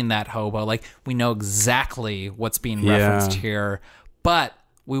quoting that hobo, like we know exactly what's being referenced here, but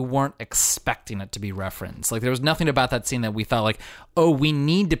we weren't expecting it to be referenced. Like there was nothing about that scene that we thought like, oh, we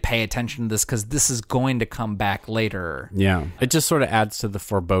need to pay attention to this because this is going to come back later. Yeah. It just sort of adds to the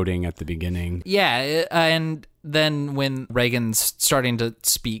foreboding at the beginning. Yeah, and then when Reagan's starting to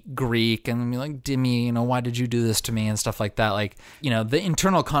speak Greek and be like, Dimmy, you know, why did you do this to me and stuff like that? Like, you know, the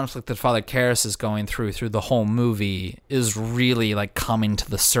internal conflict that Father Karras is going through the whole movie is really like coming to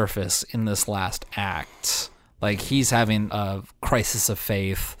the surface in this last act. Like he's having a crisis of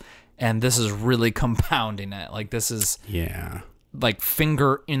faith, and this is really compounding it. Like this is like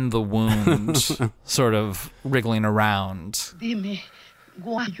finger in the wound, sort of wriggling around. Dimmy,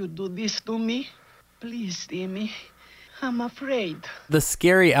 why you do this to me? Please, Dimmy, I'm afraid. The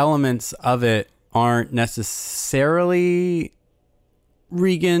scary elements of it aren't necessarily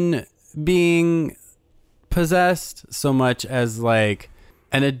Regan being possessed so much as like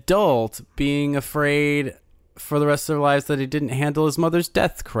an adult being afraid for the rest of their lives that he didn't handle his mother's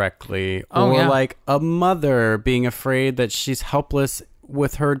death correctly, or like a mother being afraid that she's helpless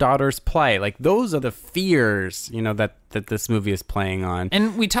with her daughter's plight. Like those are the fears, you know, that this movie is playing on.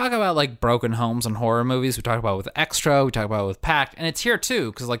 And we talk about like broken homes and horror movies. We talk about it with Extra. We talk about it with Pact, and it's here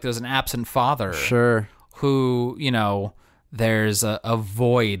too because like there's an absent father, who, you know, there's a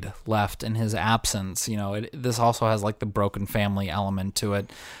void left in his absence. You know, this also has like the broken family element to it,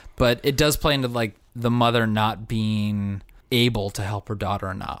 but it does play into like the mother not being able to help her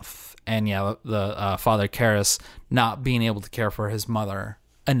daughter enough. And the Father Karras not being able to care for his mother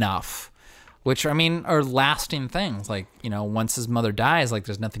enough, which, I mean, are lasting things. Like, you know, once his mother dies, like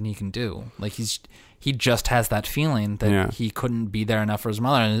there's nothing he can do. Like he just has that feeling that he couldn't be there enough for his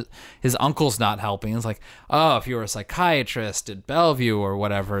mother. And his uncle's not helping. It's like, oh, if you were a psychiatrist at Bellevue or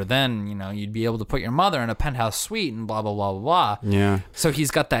whatever, then, you know, you'd be able to put your mother in a penthouse suite and blah, blah, blah, blah, blah. Yeah. So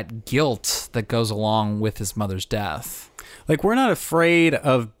he's got that guilt that goes along with his mother's death. Like, we're not afraid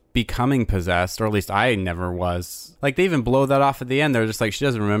of becoming possessed, or at least I never was. Like, they even blow that off at the end. They're just like, she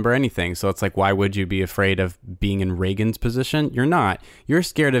doesn't remember anything. So it's like, why would you be afraid of being in Reagan's position? You're not. You're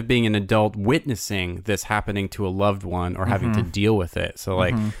scared of being an adult witnessing this happening to a loved one or having to deal with it. So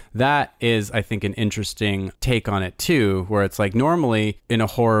like that is, I think, an interesting take on it too, where it's like normally in a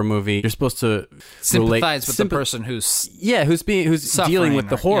horror movie, you're supposed to sympathize with the person who's who's dealing with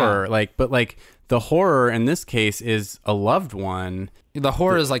the horror. Yeah. Like, but like the horror in this case is a loved one. The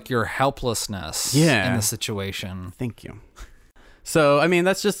horror is like your helplessness in the situation. Thank you. So, I mean,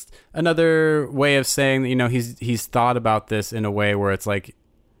 that's just another way of saying that, you know, he's thought about this in a way where it's like,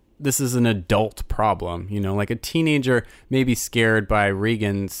 this is an adult problem, you know, like a teenager may be scared by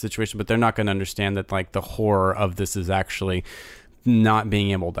Regan's situation, but they're not going to understand that like the horror of this is actually not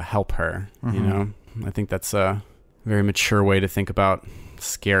being able to help her, you know? I think that's a very mature way to think about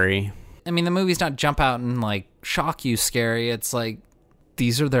scary. I mean, the movie's not jump out and like shock you scary. It's like,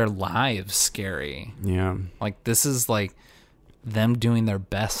 these are their lives scary. Yeah. Like, this is like them doing their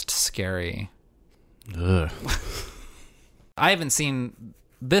best scary. Ugh. I haven't seen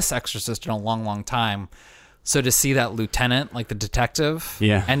this Exorcist in a long, long time. So to see that lieutenant, like the detective,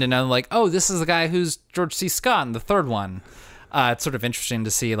 and to know like, oh, this is the guy who's George C. Scott in the third one. It's sort of interesting to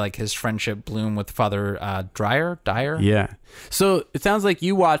see like his friendship bloom with Father Dyer. Yeah. So it sounds like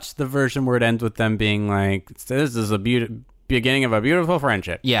you watched the version where it ends with them being like, this is a beginning of a beautiful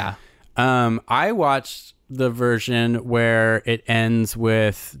friendship. Yeah. I watched the version where it ends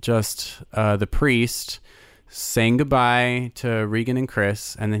with just the priest saying goodbye to Regan and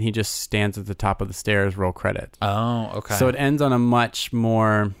Chris, and then he just stands at the top of the stairs, roll credits. Oh, okay. So it ends on a much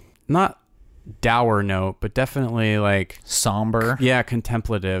more, not dour note, but definitely like somber. Yeah,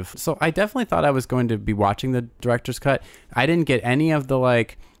 contemplative. So I definitely thought I was going to be watching the director's cut. I didn't get any of the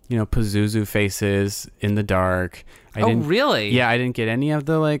like, you know, Pazuzu faces in the dark. I didn't, really? Yeah, I didn't get any of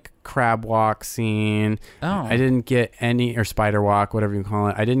the like crab walk scene. Oh. I didn't get any, or spider walk, whatever you call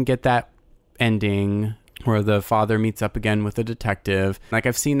it. I didn't get that ending where the father meets up again with the detective. Like,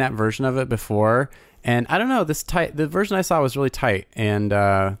 I've seen that version of it before. And I don't know, the version I saw was really tight. And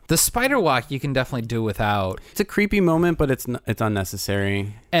the spider walk you can definitely do without. It's a creepy moment, but it's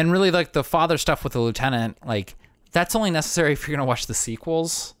unnecessary. And really, like the father stuff with the lieutenant, like that's only necessary if you're gonna watch the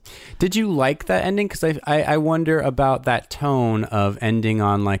sequels. Did you like that ending? Because I wonder about that tone of ending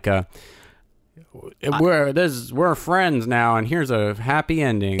on like a we're friends now, and here's a happy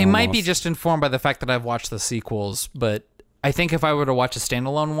ending. It might be just informed by the fact that I've watched the sequels, but I think if I were to watch a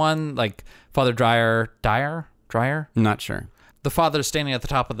standalone one, like Father Dyer, I'm not sure. The father standing at the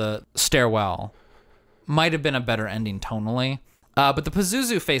top of the stairwell, might have been a better ending tonally. But the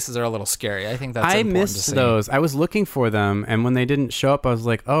Pazuzu faces are a little scary. I think that's I important to missed see. those. I was looking for them, and when they didn't show up, I was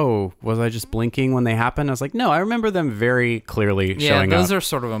like, oh, was I just blinking when they happened? I was like, no, I remember them very clearly showing Yeah, up. those are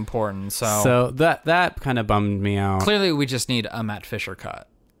sort of important. So that kind of bummed me out. Clearly, we just need a Matt Fisher cut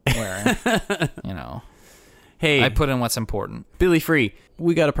where, Hey, I put in what's important. Billy Free,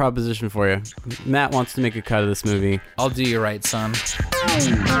 we got a proposition for you. Matt wants to make a cut of this movie. I'll do you right, son.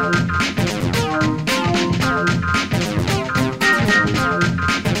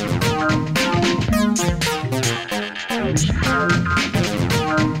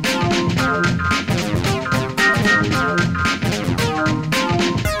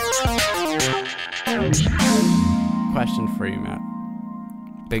 Question for you, Matt.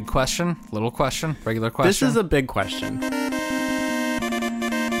 Big question, little question, regular question. This is a big question.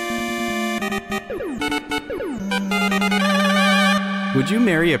 Would you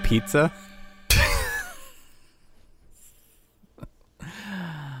marry a pizza?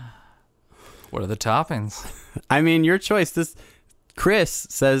 What are the toppings? I mean, your choice. Chris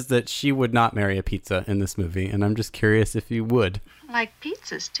says that she would not marry a pizza in this movie, and I'm just curious if you would. I like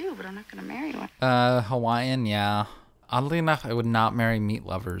pizzas too, but I'm not going to marry one. Hawaiian, yeah. Oddly enough, I would not marry meat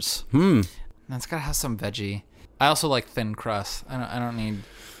lovers. That's gotta have some veggie. I also like thin crust. I don't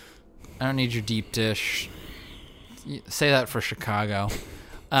need your deep dish. Say that for Chicago.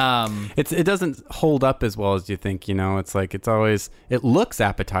 It doesn't hold up as well as you think. It's like it looks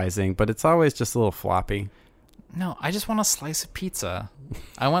appetizing, but it's always just a little floppy. No, I just want a slice of pizza.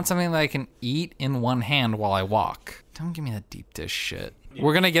 I want something that I can eat in one hand while I walk. Don't give me that deep dish shit.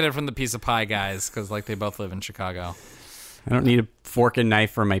 We're gonna get it from the Piece of Pie guys because they both live in Chicago. I don't need a fork and knife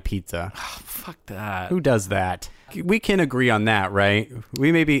for my pizza. Fuck that. Who does that? We can agree on that, right?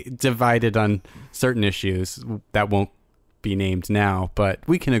 We may be divided on certain issues that won't be named now, but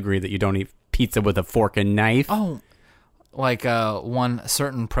we can agree that you don't eat pizza with a fork and knife. Oh, like one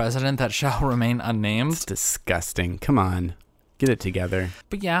certain president that shall remain unnamed. It's disgusting. Come on. Get it together.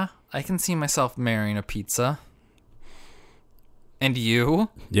 But yeah, I can see myself marrying a pizza. And you?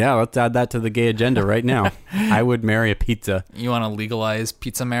 Yeah, let's add that to the gay agenda right now. I would marry a pizza. You want to legalize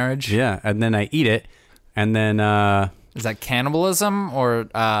pizza marriage? Yeah, and then I eat it, and then... Is that cannibalism or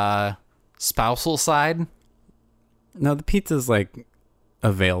spousal side? No, the pizza's,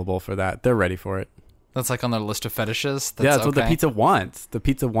 available for that. They're ready for it. That's on their list of fetishes? That's what the pizza wants. The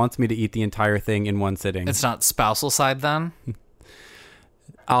pizza wants me to eat the entire thing in one sitting. It's not spousal side then?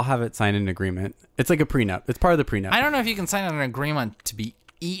 I'll have it sign an agreement. It's like a prenup. It's part of the prenup. I don't know if you can sign an agreement to be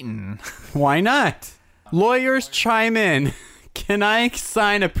eaten. Why not? Lawyers chime in. Can I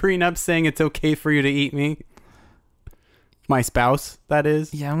sign a prenup saying it's okay for you to eat me? My spouse, that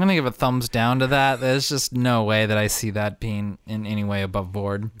is. Yeah, I'm going to give a thumbs down to that. There's just no way that I see that being in any way above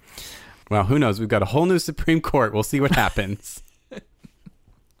board. Well, who knows? We've got a whole new Supreme Court. We'll see what happens.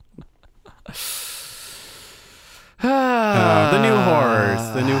 The new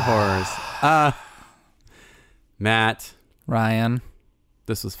horrors. Matt. Ryan.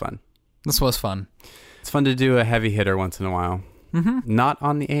 This was fun. This was fun. It's fun to do a heavy hitter once in a while. Mm-hmm. Not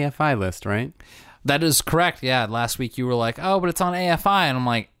on the AFI list, right? That is correct. Yeah, last week you were like, oh, but it's on AFI. And I'm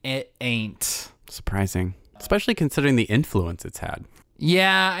like, it ain't. Surprising. Especially considering the influence it's had.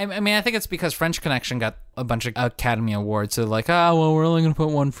 Yeah, I mean, I think it's because French Connection got a bunch of Academy Awards. So like, well, we're only going to put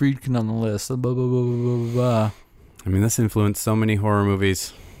one Friedkin on the list. Blah, blah, blah, blah, blah, blah. I mean, this influenced so many horror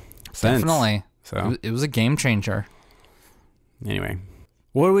movies since. Definitely. So it was a game changer. Anyway,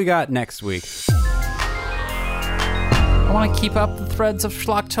 what do we got next week? I want to keep up the threads of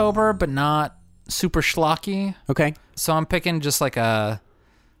Schlocktober, but not super schlocky. Okay. So I'm picking just like a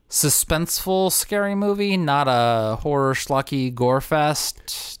suspenseful, scary movie, not a horror, schlocky, gore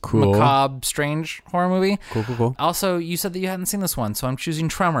fest, macabre, strange horror movie. Cool. Also, you said that you hadn't seen this one, so I'm choosing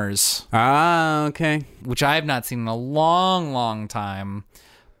Tremors. Ah, okay. Which I have not seen in a long, long time,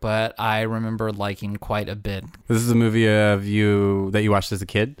 but I remember liking quite a bit. This is a movie of you that you watched as a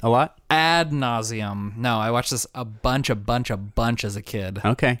kid a lot? Ad nauseum. No, I watched this a bunch as a kid.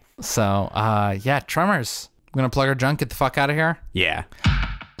 Okay. So, yeah, Tremors. I'm going to plug our junk, get the fuck out of here. Yeah.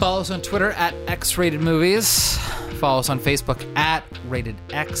 Follow us on Twitter at XRatedMovies. Follow us on Facebook at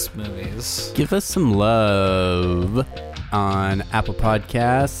RatedXMovies. Give us some love on Apple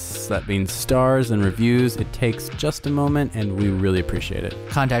Podcasts. That means stars and reviews. It takes just a moment, and we really appreciate it.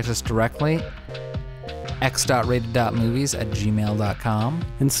 Contact us directly, x.rated.movies@gmail.com.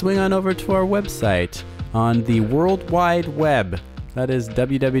 And swing on over to our website on the World Wide Web. That is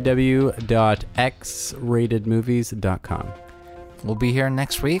www.xratedmovies.com. We'll be here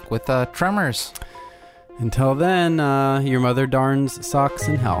next week with Tremors. Until then, your mother darns socks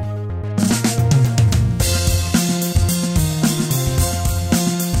in hell.